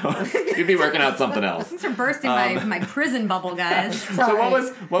 No. You'd be working out something else. Things are bursting my prison bubble, guys. So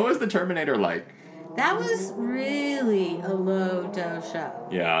what was the Terminator like? That was really a low dough show.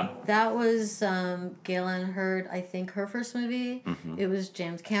 Yeah. That was Galen Hurd, I think, her first movie. Mm-hmm. It was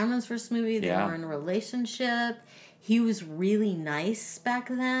James Cameron's first movie. They Yeah. were in a relationship. He was really nice back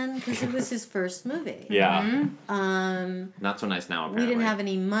then because it was his first movie. Yeah. Not so nice now, apparently. We didn't have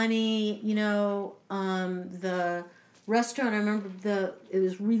any money, the restaurant, I remember it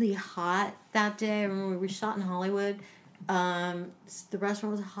was really hot that day. I remember we shot in Hollywood. The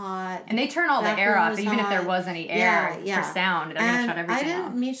restaurant was hot. And they turn all the Back air room off, was even if there hot. was any air Yeah. for sound. They're going to shut everything I didn't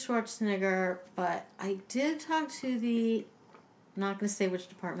off. meet Schwarzenegger, but I did talk to I'm not going to say which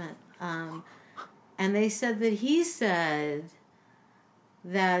department, and they said that he said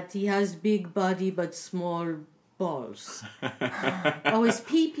that he has big body but small balls. Oh, his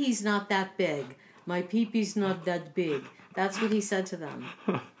pee-pee's not that big. My pee-pee's not that big. That's what he said to them.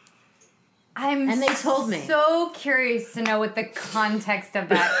 And they told me. So curious to know what the context of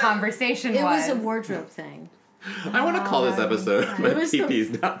that conversation It was. was a wardrobe thing. I want to call this episode It My was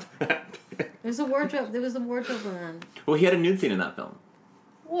Pee-Pee's Not That Big. It was a wardrobe. There was a wardrobe woman. Well, he had a nude scene in that film.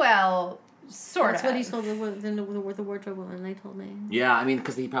 Well, sort That's of. what he told the wardrobe woman. They told me. Yeah,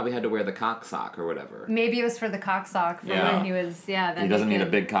 because he probably had to wear the cock sock or whatever. Maybe it was for the cock sock for Yeah. when he was, then He doesn't need a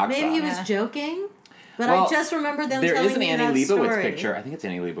big cock Maybe sock. he was joking, but Well, I just remember them There telling is an me Annie that Leibovitz story. picture. I think it's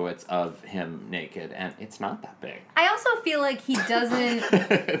Annie Leibovitz of him naked, and it's not that big. I also feel like he doesn't...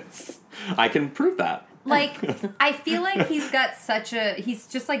 I can prove that. Like, I feel like he's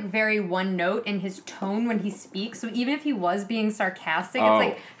just like very one note in his tone when he speaks. So even if he was being sarcastic, Oh. it's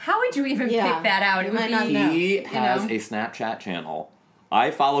like, how would you even Yeah. pick that out? You It would might be, not know. He has a Snapchat channel. I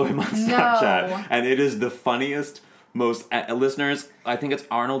follow him on Snapchat, and it is the funniest, most listeners. I think it's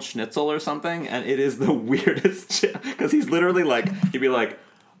Arnold Schnitzel or something, and it is the weirdest because he's literally like, he'd be like,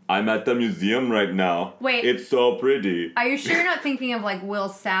 "I'm at the museum right now. Wait. It's so pretty." Are you sure you're not thinking of like Will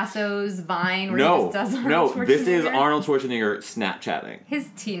Sasso's Vine where he No, just does no, Arnold this is Schwarzenegger? Arnold Schwarzenegger Snapchatting. His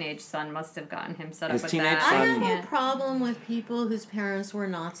teenage son must have gotten him set up His with teenage that. I son- have a problem with people whose parents were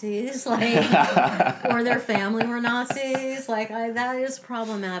Nazis, like, or their family were Nazis. Like, that is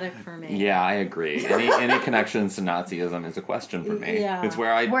problematic for me. Yeah, I agree. Any connections to Nazism is a question for me. Yeah. It's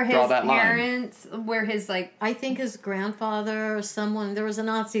where I Where draw his that line. parents, where his like, I think his grandfather or someone, there was a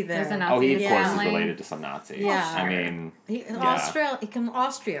Nazi there. There's a Nazi Oh, he of course is family. related to some Nazi. Yeah. I mean, He came from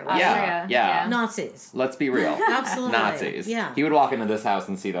Austria, right? yeah, yeah. Nazis. Let's be real. Absolutely. Nazis. Yeah. He would walk into this house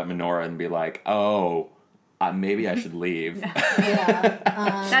and see that menorah and be like, "Oh, maybe I should leave.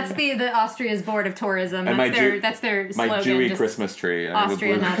 That's the Austria's Board of Tourism. And That's their slogan. My Jewy Christmas tree.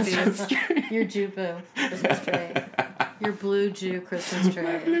 Austria Nazis. Your Jew-boo Christmas tree. Your blue Jew Christmas tree.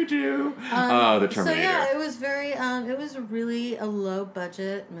 My blue Jew. The Terminator. So yeah, it was very. It was really a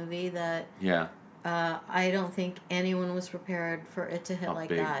low-budget movie that. Yeah. I don't think anyone was prepared for it to hit like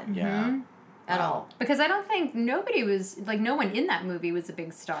big, that. Yeah. At all. Because I don't think no one in that movie was a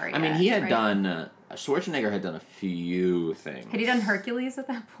big star yet. I mean, he had done, Schwarzenegger had done a few things. Had he done Hercules at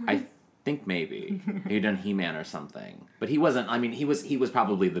that point? I think maybe. He'd done He-Man or something. But he wasn't, I mean, he was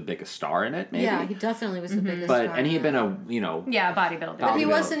probably the biggest star in it, maybe. Yeah, he definitely was the biggest star. And he had been a, Yeah, bodybuilder. But he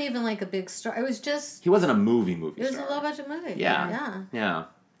wasn't even like a big star. It was just... He wasn't a movie It was star. a low-budget movie. Yeah.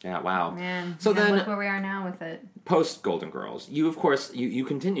 Yeah, wow. Man. So then... Look where we are now with it. Post Golden Girls, you of course you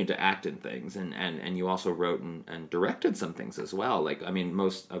continued to act in things, and you also wrote and directed some things as well. Like, I mean,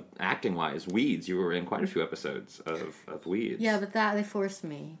 most of acting wise, Weeds. You were in quite a few episodes of Weeds. Yeah, but they forced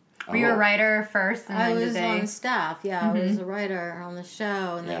me. Were you a writer first? And I then was on staff. Yeah, I was a writer on the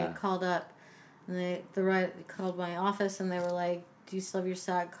show, and they called up, and they called my office, and they were like, "Do you still have your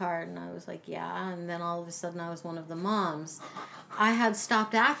SAG card?" And I was like, "Yeah." And then all of a sudden, I was one of the moms. I had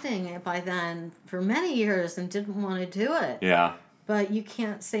stopped acting by then for many years and didn't want to do it. Yeah. But you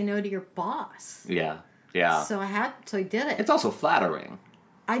can't say no to your boss. Yeah. So I did it. It's also flattering.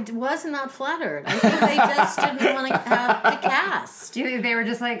 I was not flattered. I think they just didn't want to have the cast. They were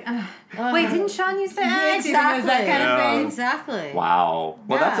just like, wait, didn't Sean used to act? Exactly. That kind of thing? Exactly. Wow.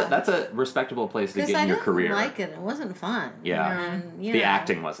 Well, Yeah. that's a respectable place to get in your career. I didn't like it. It wasn't fun. Yeah. And, The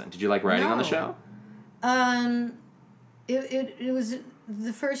acting wasn't. Did you like writing on the show? It was,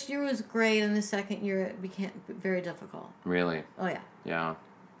 the first year was great, and the second year it became very difficult. Really? Oh yeah. Yeah.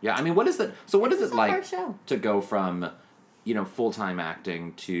 Yeah. I mean, what is it a like hard show. to go from, full-time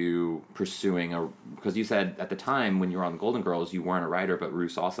acting to pursuing because you said at the time when you were on the Golden Girls, you weren't a writer, but Rue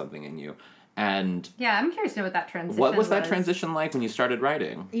saw something in you. And yeah, I'm curious to know what that transition was. What was that transition like when you started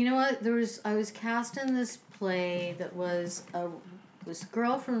writing? You know what? I was cast in this play that was this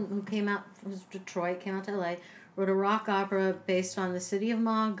girl who came out from Detroit, came out to LA, wrote a rock opera based on the city of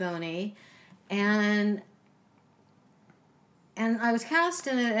Mahagoni, and I was cast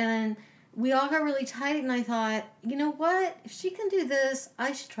in it, and we all got really tight, and I thought, you know what? If she can do this,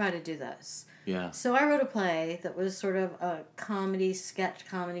 I should try to do this. Yeah. So I wrote a play that was sort of a sketch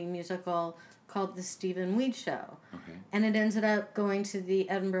comedy musical called The Stephen Weed Show. Okay. And it ended up going to the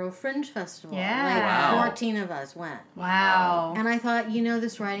Edinburgh Fringe Festival. Yeah. Like 14 of us went. Wow. And I thought,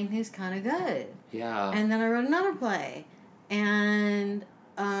 this writing thing's kind of good. Yeah. And then I wrote another play. And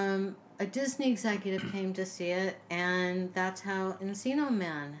a Disney executive came to see it, and that's how Encino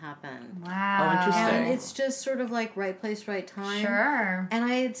Man happened. Wow. Oh, interesting. And it's just sort of like right place, right time. Sure. And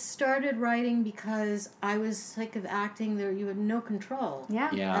I had started writing because I was sick of acting. You had no control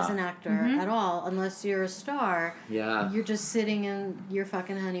as an actor at all, unless you're a star. Yeah. You're just sitting in your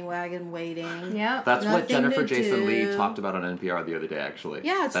fucking honey wagon waiting. Yeah. That's what Nothing Jennifer to Jason Leigh do. talked about on NPR the other day, actually.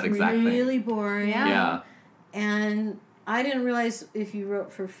 Yeah, it's that exact really thing. boring. Yeah. And I didn't realize if you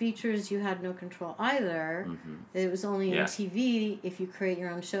wrote for features, you had no control either. Mm-hmm. It was only Yeah. in TV, if you create your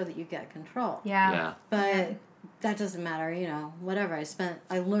own show, that you get control. Yeah. But that doesn't matter, whatever.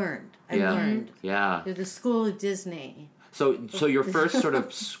 I learned. Yeah. learned. Yeah. The School of Disney. So your first sort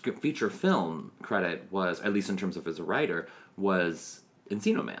of feature film credit was, at least in terms of as a writer, was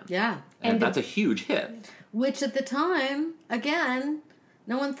Encino Man. Yeah. And that's a huge hit. Which at the time, again,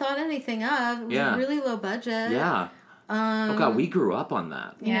 no one thought anything of. It was really low budget. Yeah. Oh God, we grew up on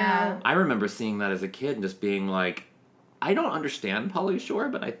that. Yeah. I remember seeing that as a kid and just being like, I don't understand Pauly Shore,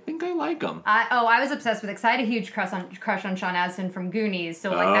 but I think I like him. I was obsessed with it because I had a huge crush on Sean Astin from Goonies,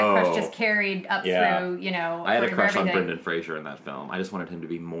 so like that crush just carried up through, I had a crush on everything. Brendan Fraser in that film. I just wanted him to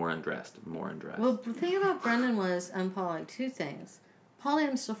be more undressed. Well, the thing about Brendan was, and Pauly, two things. Pauly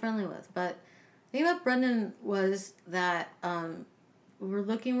I'm still friendly with, but the thing about Brendan was that we're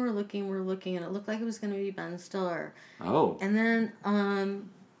looking, and it looked like it was going to be Ben Stiller. Oh. And then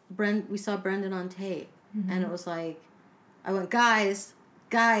we saw Brendan on tape, and it was like, I went, guys,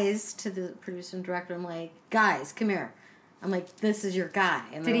 to the producer and director. I'm like, guys, come here. I'm like, this is your guy.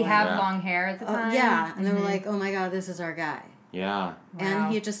 And Did he have long hair at the time? Yeah. And they were like, oh my God, this is our guy. Yeah. And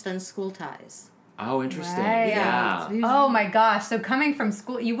he had just done School Ties. Oh, interesting. Right. Yeah. Oh my gosh! So coming from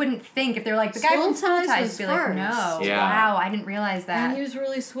school, you wouldn't think if they're like the guy from School Ties, was be like, first. no, Yeah. wow, I didn't realize that. And he was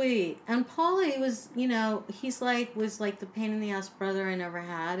really sweet. And Pauly was, was like the pain in the ass brother I never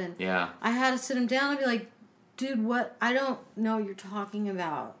had. And I had to sit him down and be like, dude, what? I don't know what you're talking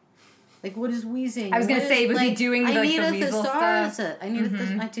about. Like, what is wheezing? I was gonna say, was he doing I the need a weasel thesaurus. stuff? I need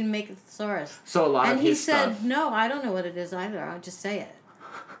I need to make a thesaurus. So a lot and of he his said, stuff. no, I don't know what it is either. I'll just say it.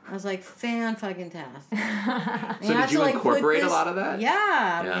 I was like, fan-fucking-tastic. So did you incorporate a lot of that?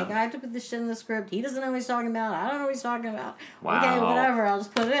 Yeah. Yeah. Like, I have to put this shit in the script. He doesn't know what he's talking about. I don't know what he's talking about. Wow. Okay, whatever. I'll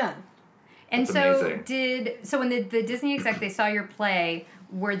just put it in. And That's so amazing. when the Disney exec, they saw your play,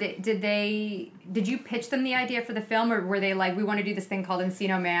 did you pitch them the idea for the film, or were they like, we want to do this thing called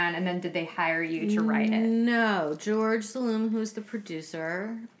Encino Man, and then did they hire you to write it? No. George Zaloom, who's the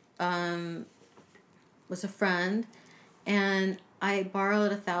producer, was a friend, and I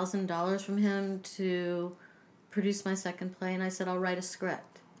borrowed $1,000 from him to produce my second play, and I said, I'll write a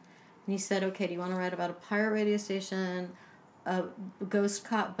script. And he said, okay, do you want to write about a pirate radio station, a ghost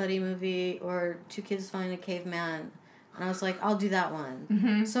cop buddy movie, or two kids find a caveman? And I was like, I'll do that one.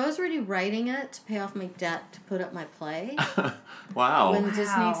 Mm-hmm. So I was already writing it to pay off my debt to put up my play. Wow. When the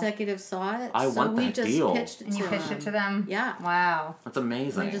Disney executive saw it. I so want we that just deal. pitched it And you to pitched them. it to them? Yeah. Wow. That's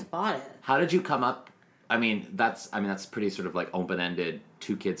amazing. We just bought it. How did you come up? I mean, that's pretty sort of like open-ended.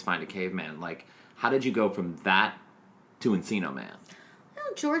 Two kids find a caveman. Like, how did you go from that to Encino Man? Well,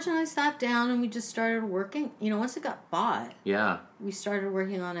 George and I sat down and we just started working. You know, once it got bought, Yeah. we started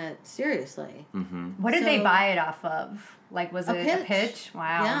working on it seriously. What did they So- buy it off of? Like, was A it a pitch. pitch?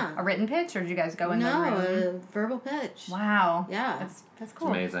 Wow. Yeah. A written pitch, or did you guys go in the No, room? a verbal pitch. Wow. Yeah. That's It's cool.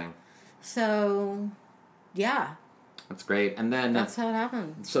 amazing. So, yeah, That's great. And then that's how it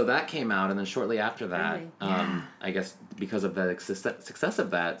happened. so that came out, and then shortly after that, Really? I guess because of the success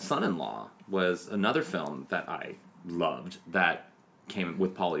of that, Son-in-Law was another film that I loved that came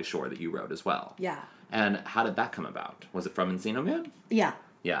with Pauly Shore that you wrote as well. Yeah. And how did that come about? Was it from Encino Man? Yeah.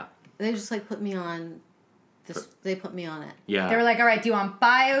 Yeah. They just like put me on this. They put me on it. Yeah. They were like, all right, do you want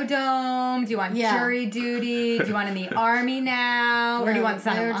biodome? Do you want Yeah. jury duty? Do you want in the army now? Or do you want They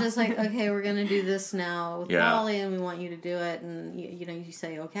were son-in-law? just like, okay, we're gonna do this now with Yeah. Polly, and we want you to do it, and you know, you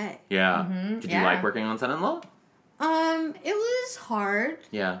say okay. Yeah. Did you yeah. like working on Son-in-Law? It was hard,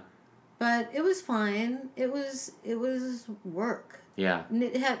 Yeah. but it was fine. It was work. Yeah. And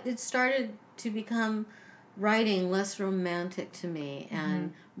it started to become writing less romantic to me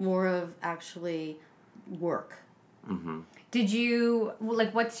and more of actually work. Did you,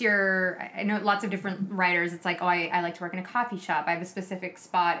 like, what's your, I know lots of different writers, it's like, oh, I like to work in a coffee shop. I have a specific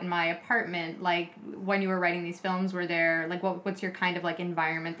spot in my apartment. Like, when you were writing these films, were there, like, what's your kind of, like,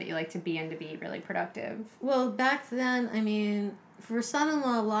 environment that you like to be in to be really productive? Well, back then, I mean, for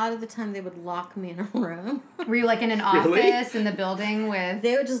son-in-law, a lot of the time they would lock me in a room. Were you, like, in an Really? office in the building with...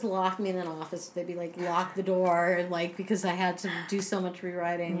 They would just lock me in an office. They'd be like, lock the door, and like, because I had to do so much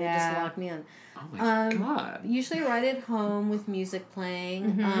rewriting, they just Yeah. lock me in. Oh my God. Usually write at home with music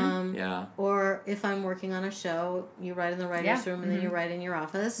playing. Yeah. Or if I'm working on a show, you write in the writer's room and then you write in your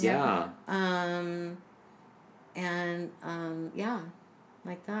office. Yeah. Yeah,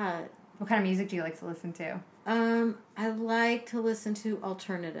 like that. What kind of music do you like to listen to? I like to listen to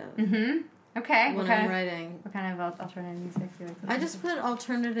alternative Okay. when I'm writing. What kind of alternative music do you like to listen I just put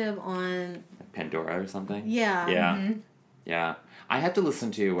alternative on. Pandora or something? Yeah. Yeah. Yeah. I have to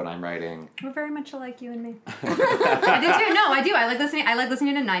listen to when I'm writing. to? We're very much alike, you and me. I do too. No, I do. I like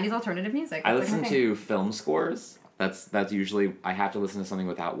listening to 90s alternative music. I That's like my listen thing. to film scores. That's usually I have to listen to something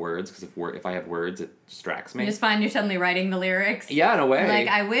without words because if I have words, it distracts me. You just find you're suddenly writing the lyrics. Yeah, in a way. Like,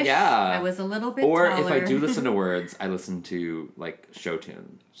 I wish I was a little bit Or taller. if I do listen to words, I listen to like show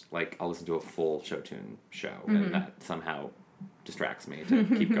tunes. Like I'll listen to a full show tune show, and that somehow distracts me to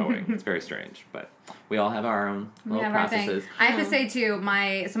keep going. It's very strange, but we all have our own little have our thing. processes. I have to say too,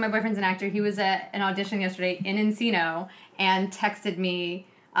 my boyfriend's an actor. He was at an audition yesterday in Encino and texted me,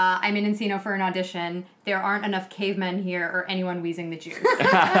 I'm in Encino for an audition. There aren't enough cavemen here or anyone wheezing the juice. Which is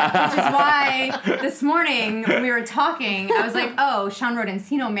why this morning when we were talking, I was like, oh, Sean wrote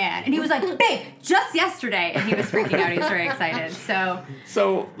Encino Man. And he was like, babe, just yesterday. And he was freaking out. He was very excited.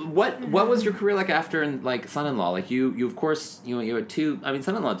 So what was your career like after like Son-in-Law? Like you of course you had two. I mean,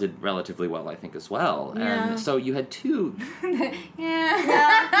 Son-in-Law did relatively well, I think, as well. Yeah. And so you had two. Yeah.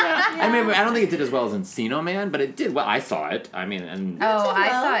 I mean, I don't think it did as well as Encino Man, but it did well. I saw it. I mean, and Oh, I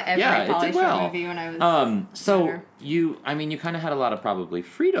saw every Yeah, it Pauly did Shore well. movie when I was so younger. you kind of had a lot of probably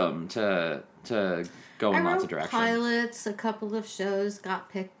freedom to go in I lots wrote of directions. pilots. A couple of shows got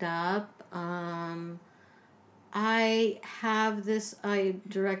picked up. I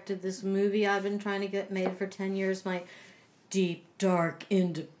directed this movie I've been trying to get made for 10 years. My deep, dark,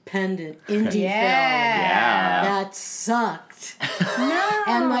 independent indie film. Yeah. That sucked. No.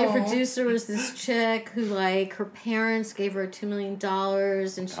 And my producer was this chick who, like, her parents gave her $2 million,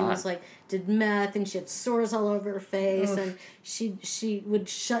 and she was like, did meth, and she had sores all over her face, and she would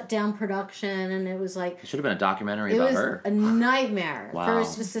shut down production, and it was like, It should have been a documentary about her. a nightmare. Wow.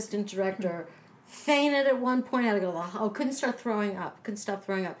 First assistant director fainted at one point. I had to go to the hospital. Couldn't stop throwing up. 'Cause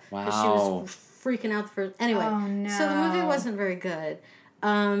she was freaking out for anyway. Oh, no. So the movie wasn't very good.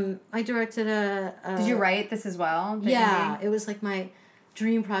 I directed a Did you write this as well? Yeah, it was like my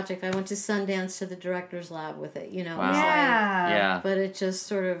dream project. I went to Sundance to the director's lab with it. You know. Wow. It was like, Yeah. but it just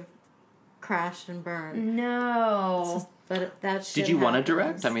sort of crashed and burned. No. But that shit Did you want to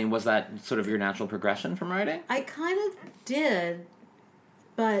happens. direct? I mean, was that sort of your natural progression from writing? I kind of did,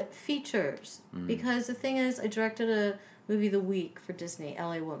 but features. Mm. Because the thing is, I directed a movie the week for Disney,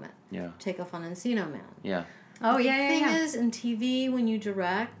 LA Woman. Yeah. Takeoff on Encino Man. Yeah. Oh, The yeah, thing yeah. is, in TV, when you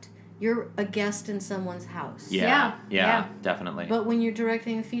direct, you're a guest in someone's house. Yeah. Yeah. Definitely. But when you're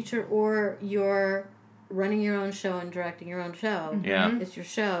directing a feature or you're running your own show and directing your own show, Yeah. it's your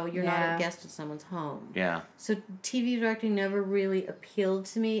show, you're not Yeah. a guest in someone's home. Yeah. So TV directing never really appealed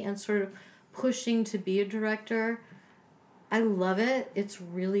to me, and sort of pushing to be a director, I love it. It's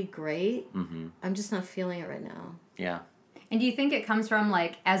really great. Mm-hmm. I'm just not feeling it right now. Yeah. And do you think it comes from,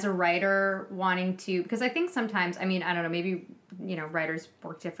 like, as a writer wanting to... Because I think sometimes, I mean, I don't know, maybe, you know, writers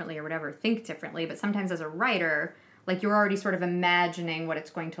work differently or whatever, think differently, but sometimes as a writer, like, you're already sort of imagining what it's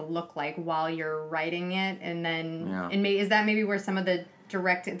going to look like while you're writing it, and then... Yeah. And is that maybe where some of the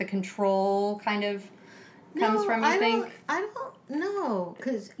the control kind of comes from, you think? I don't know.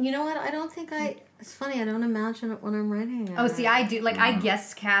 Because, you know what? I don't think It's funny, I don't imagine it when I'm writing it. Oh, see, I do. Like, I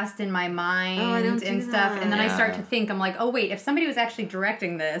guest cast in my mind I don't do and stuff, that. and then I start Yeah. to think, I'm like, oh, wait, if somebody was actually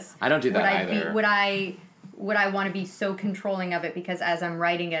directing this... I don't do that would I either. would I want to be so controlling of it because as I'm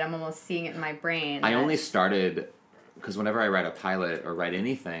writing it, I'm almost seeing it in my brain? I only started because whenever I write a pilot or write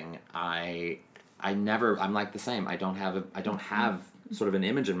anything, I'm like the same. I don't have sort of an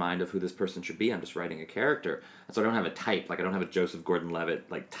image in mind of who this person should be. I'm just writing a character. And so I don't have a type. Like, I don't have a Joseph Gordon-Levitt,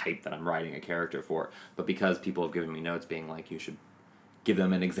 like, type that I'm writing a character for. But because people have given me notes being like, you should give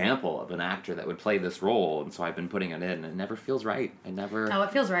them an example of an actor that would play this role, and so I've been putting it in, and it never feels right. Oh,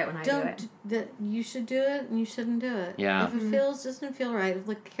 it feels right when I do it. You should do it, and you shouldn't do it. Yeah. If it doesn't feel right, if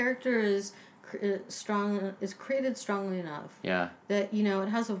the character is created strongly enough, Yeah. that, you know, it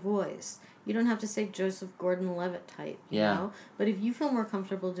has a voice. You don't have to say Joseph Gordon-Levitt type, you know? But if you feel more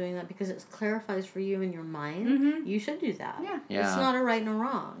comfortable doing that because it clarifies for you in your mind, you should do that. Yeah. Yeah. It's not a right and a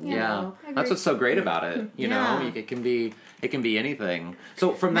wrong. You know? That's what's so great about it. You know, it can be anything.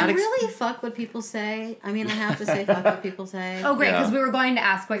 So from that, I really fuck what people say. I mean, I have to say fuck what people say. Oh, great, Yeah. because we were going to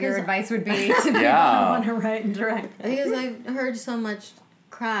ask what your advice would be to people Yeah. who want to write and direct. Because I've heard so much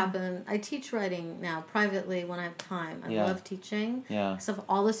crap, and I teach writing now privately when I have time. I love teaching. Yeah. So I have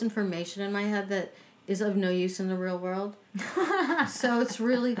all this information in my head that is of no use in the real world. So it's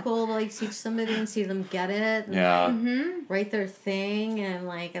really cool to, like, teach somebody and see them get it. And write their thing, and,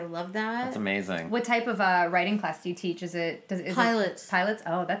 like, I love that. That's amazing. What type of writing class do you teach? Is Pilots. Pilots?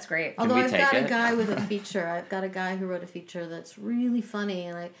 Oh, that's great. Although we I've take got it? a guy with a feature. I've got a guy who wrote a feature that's really funny,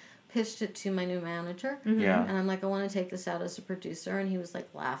 and I pitched it to my new manager. Yeah. And I'm like, I want to take this out as a producer, and he was, like,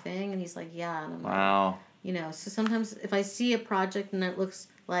 laughing, and he's like, yeah. And I'm like, Wow. you know, so sometimes if I see a project and it looks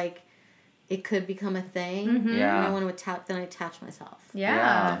like it could become a thing, Yeah. and I want to then I attach myself. Yeah.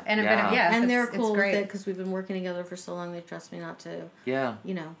 Yeah. And, Yeah. And they're it's cool with great. it because we've been working together for so long. They trust me not to, Yeah.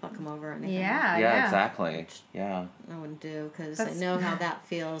 you know, fuck them over or anything. Yeah, exactly. Yeah. I wouldn't do because I That's- know how that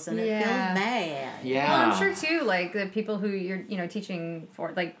feels, and it Yeah. feels bad. Yeah. Well, I'm sure too, like the people who you're, you know, teaching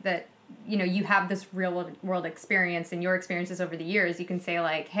for, like that, you know, you have this real world experience and your experiences over the years. You can say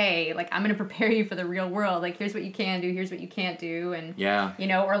like, hey, like I'm going to prepare you for the real world. Like, here's what you can do, here's what you can't do, and Yeah. you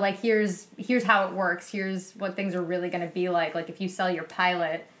know, or like here's how it works. Here's what things are really going to be like. Like if you sell your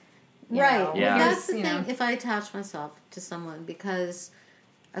pilot, you Right. know, Yeah. That's the you thing. know. If I attach myself to someone because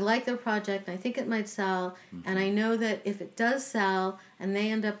I like their project and I think it might sell, and I know that if it does sell and they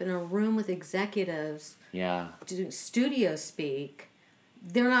end up in a room with executives Yeah. doing studio speak,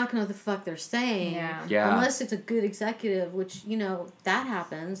 they're not going to know the fuck they're saying. Yeah. Yeah. Unless it's a good executive, which, you know, that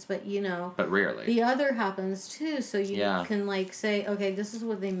happens, but, you know. But rarely. The other happens too, so you Yeah. can, like, say, okay, this is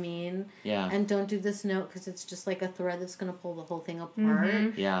what they mean. Yeah. And don't do this note because it's just like a thread that's going to pull the whole thing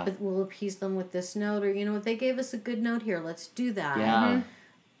apart. Yeah. But we'll appease them with this note, or, you know what, they gave us a good note here, let's do that. Yeah.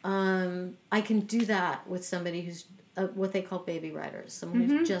 I can do that with somebody who's what they call baby writers, someone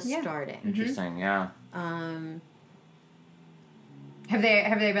who's just starting. Interesting. Yeah. Have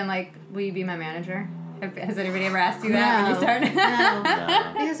they been like, will you be my manager? Has anybody ever asked you that when you started?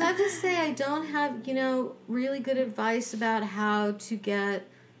 No. Because I have to say, I don't have, really good advice about how to get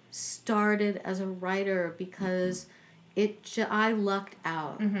started as a writer because I lucked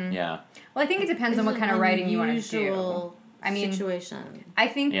out. Mm-hmm. Yeah. Well, I think it depends on what kind of writing you want to do. Situation. I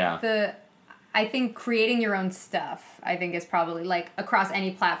think I think creating your own stuff, I think, is probably, like, across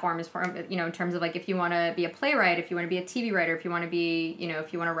any platform is, in terms of, like, if you want to be a playwright, if you want to be a TV writer, if you want to be,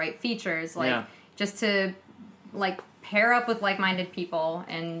 if you want to write features, like, just to, like, pair up with like-minded people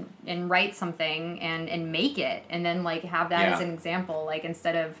and write something and make it, and then, like, have that as an example, like,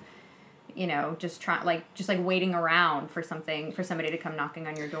 instead of, just waiting around for somebody to come knocking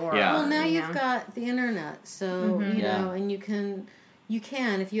on your door. Yeah. Well, now you've got the internet, so, and you can,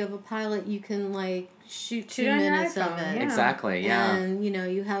 if you have a pilot, you can, like, shoot 2 minutes of it. Yeah. Exactly, yeah. And,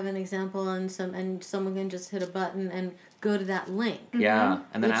 you have an example and someone can just hit a button and go to that link. Yeah,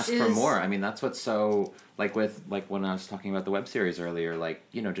 and then ask for more. I mean, that's what's so, like, when I was talking about the web series earlier, like,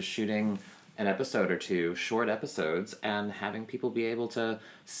 just shooting an episode or 2, short episodes, and having people be able to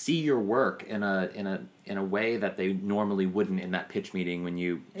see your work in a way that they normally wouldn't in that pitch meeting when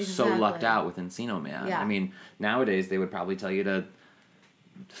you so lucked out with Encino Man. Yeah. I mean, nowadays they would probably tell you to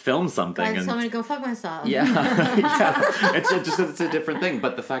film something and tell me to go fuck myself. Yeah. It's just because it's a different thing.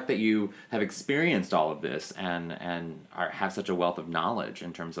 But the fact that you have experienced all of this and have such a wealth of knowledge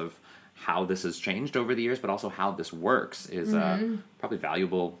in terms of how this has changed over the years, but also how this works is probably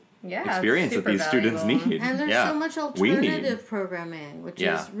valuable experience that these students need. And there's so much alternative programming, which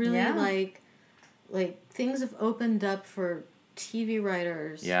is really like things have opened up for TV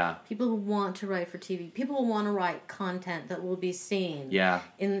writers. Yeah. People who want to write for TV. People who want to write content that will be seen.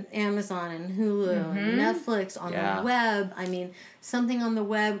 In Amazon and Hulu and Netflix, on the web. I mean, something on the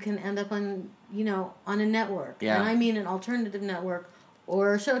web can end up on, on a network. Yeah. And I mean an alternative network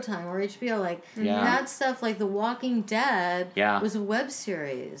or Showtime or HBO. Like, that stuff, like The Walking Dead was a web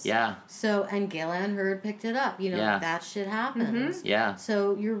series. Yeah. So, and Gail Ann Hurd picked it up. That shit happens. Yeah.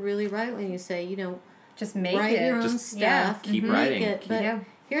 So you're really right when you say, just write your own stuff. Keep writing. It. But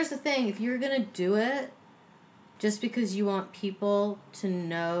here's the thing: if you're gonna do it, just because you want people to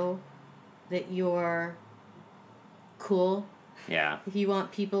know that you're cool, if you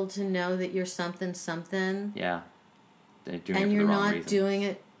want people to know that you're something, and you're not doing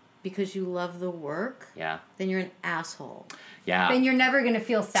it because you love the work, then you're an asshole. Yeah. Then you're never going to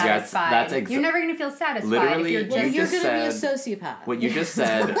feel satisfied. You're never going to feel satisfied. Literally, you're going to be a sociopath. What you just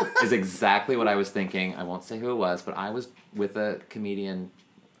said is exactly what I was thinking. I won't say who it was, but I was with a comedian,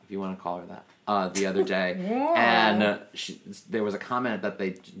 if you want to call her that, the other day, and there was a comment that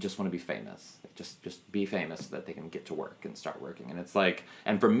they just want to be famous. Just be famous so that they can get to work and start working. And it's like,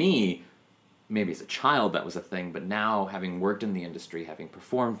 and for me, maybe as a child that was a thing, but now having worked in the industry, having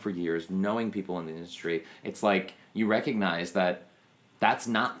performed for years, knowing people in the industry, it's like you recognize that that's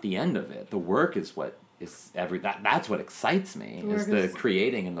not the end of it. The work is what is that's what excites me, is the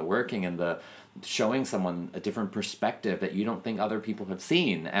creating and the working and the showing someone a different perspective that you don't think other people have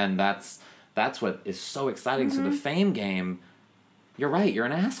seen, and that's what is so exciting. So the fame game, you're right, you're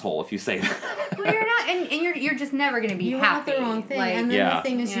an asshole if you say that. Well, you're not, and you're just never going to be happy. You want the wrong thing, and then the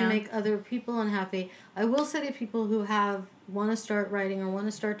thing is you make other people unhappy. I will say to people who want to start writing or want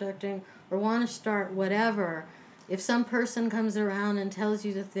to start directing or want to start whatever, if some person comes around and tells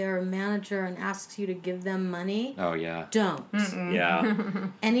you that they're a manager and asks you to give them money, don't. Yeah.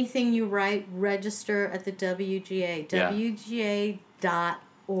 Anything you write, register at the WGA. WGA.org.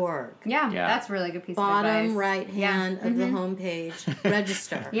 Yeah, that's a really good piece of advice. Bottom right hand of the homepage.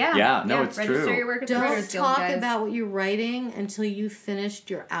 Register. It's register true. Your work at Don't talk about what you're writing until you've finished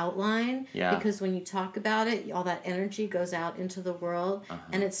your outline. Yeah. Because when you talk about it, all that energy goes out into the world,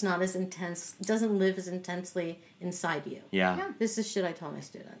 and it's not as intense. It doesn't live as intensely inside you. Yeah. This is shit I tell my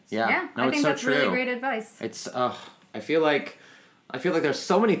students. Yeah. No, I think that's really great advice. It's I feel like there's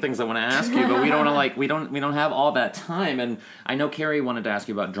so many things I want to ask you, but we don't want to we don't have all that time. And I know Carrie wanted to ask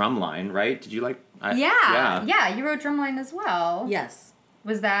you about Drumline, right? Did you like? Yeah. You wrote Drumline as well. Yes.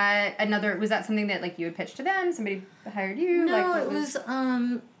 Was that something that you would pitch to them? Somebody hired you? No, it was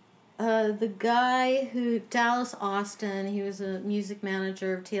the guy Dallas Austin. He was a music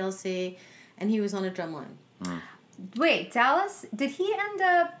manager of TLC, and he was on a Drumline. Wait, Dallas? Did he end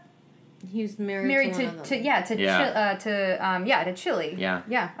up? He was married to Chili.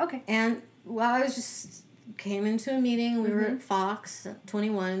 Yeah. Okay. And I just came into a meeting. We were at Fox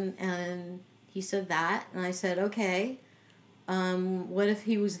 21, and he said that, and I said, okay. What if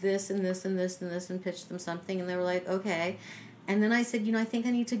he was this and this and this and this, and pitched them something, and they were like, okay. And then I said, I think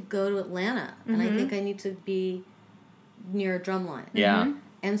I need to go to Atlanta, and I think I need to be near a Drumline. Yeah.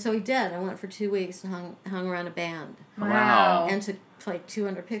 And so he did. I went for 2 weeks and hung around a band. Wow. And took like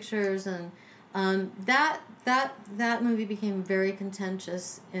 200 pictures, and that movie became very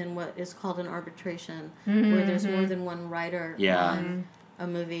contentious in what is called an arbitration, where there's more than one writer on a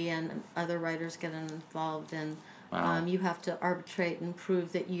movie, and other writers get involved, and you have to arbitrate and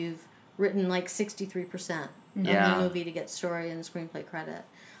prove that you've written like 63% of the movie to get story and screenplay credit.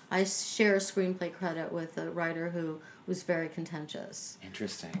 I share a screenplay credit with a writer who was very contentious.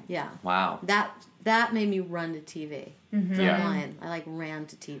 Interesting. Yeah. Wow. That made me run to TV. Online. I ran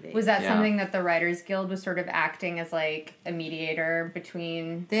to TV. Was that something that the Writers Guild was sort of acting as like a mediator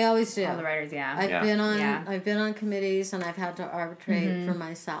between? They always do. All the writers, I've been on committees, and I've had to arbitrate for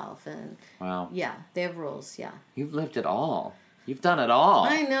myself, and they have rules. Yeah. You've lived it all. You've done it all.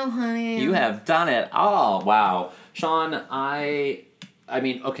 I know, honey. You have done it all. Wow. Sean, I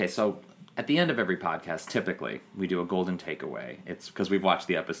mean, okay, so at the end of every podcast, typically, we do a golden takeaway. It's because we've watched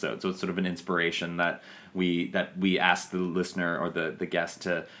the episode, so it's sort of an inspiration that we ask the listener or the guest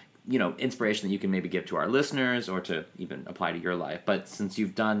to, inspiration that you can maybe give to our listeners or to even apply to your life. But since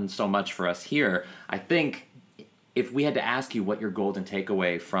you've done so much for us here, I think if we had to ask you what your golden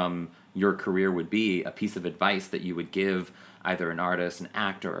takeaway from your career would be, a piece of advice that you would give either an artist, an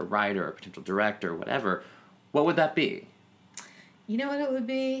actor, a writer, a potential director, whatever, what would that be? You know what it would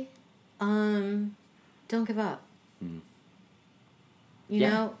be? Don't give up. You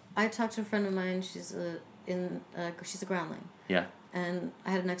know, I talked to a friend of mine. She's a groundling. Yeah. And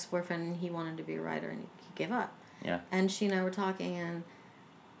I had an ex-boyfriend, and he wanted to be a writer, and he gave up. Yeah. And she and I were talking,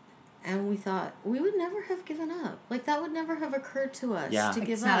 and we thought we would never have given up. Like, that would never have occurred to us to give up.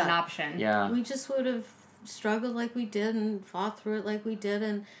 It's not an option. Yeah. We just would have struggled like we did and fought through it like we did.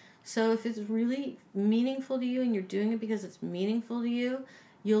 And so if it's really meaningful to you and you're doing it because it's meaningful to you,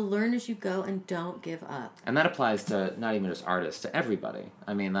 you'll learn as you go, and don't give up. And that applies to not even just artists, to everybody.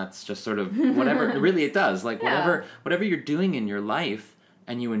 I mean, that's just sort of whatever. Really, it does. Like, whatever you're doing in your life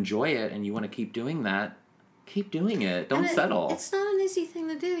and you enjoy it and you want to keep doing that, keep doing it. Don't settle. It's not an easy thing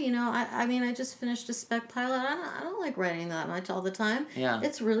to do, I mean, I just finished a spec pilot. I don't like writing that much all the time. Yeah.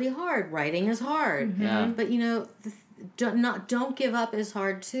 It's really hard. Writing is hard. Yeah. But, don't give up is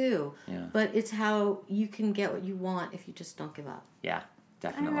hard too. Yeah. But it's how you can get what you want if you just don't give up. Yeah.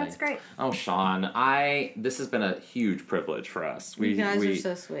 Definitely. That's great. Oh, Sean, this has been a huge privilege for us. You guys are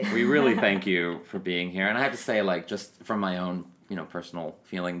so sweet. We really thank you for being here. And I have to say, just from my own, personal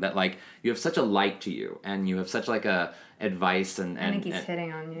feeling, that, you have such a light to you, and you have such, a advice and I think he's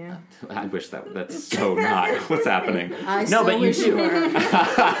hitting on you. I wish that's so not what's happening. But you do.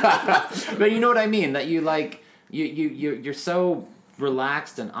 But you know what I mean? That you're so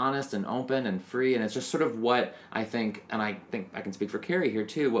relaxed and honest and open and free, and it's just sort of what I think, and I think I can speak for Carrie here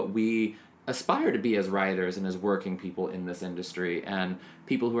too, what we aspire to be as writers and as working people in this industry, and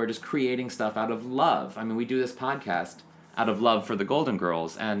people who are just creating stuff out of love. I mean, we do this podcast out of love for the Golden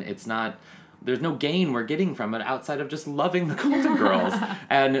Girls, and there's no gain we're getting from it outside of just loving the Golden Girls.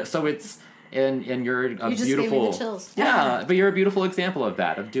 And so it's and you're a you just beautiful gave me the chills. Yeah, but you're a beautiful example of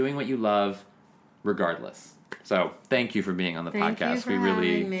that, of doing what you love regardless. So thank you for being on the podcast. We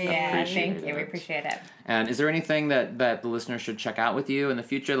really appreciate it. Thank you. We appreciate it. And is there anything that the listeners should check out with you in the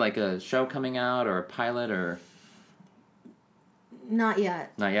future, like a show coming out or a pilot or? Not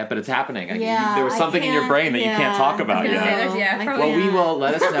yet. Not yet, but it's happening. Yeah, there was something in your brain that you can't talk about yet. Well, we will.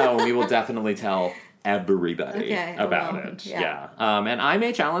 Let us know. We will definitely tell everybody about it. Yeah. And I'm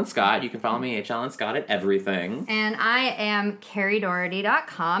H. Alan Scott. You can follow me, H. Alan Scott, at everything. And I am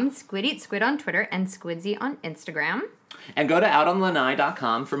CarrieDoherty.com, Squid Eat Squid on Twitter, and Squidsy on Instagram. And go to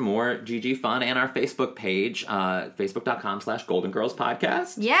outonlanai.com for more GG fun, and our Facebook page, facebook.com/Golden Girls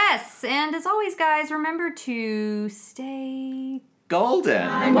Podcast. Yes, and as always, guys, remember to stay golden.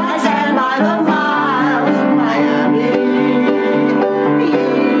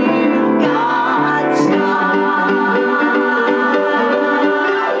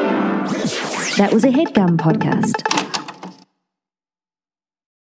 That was a HeadGum podcast.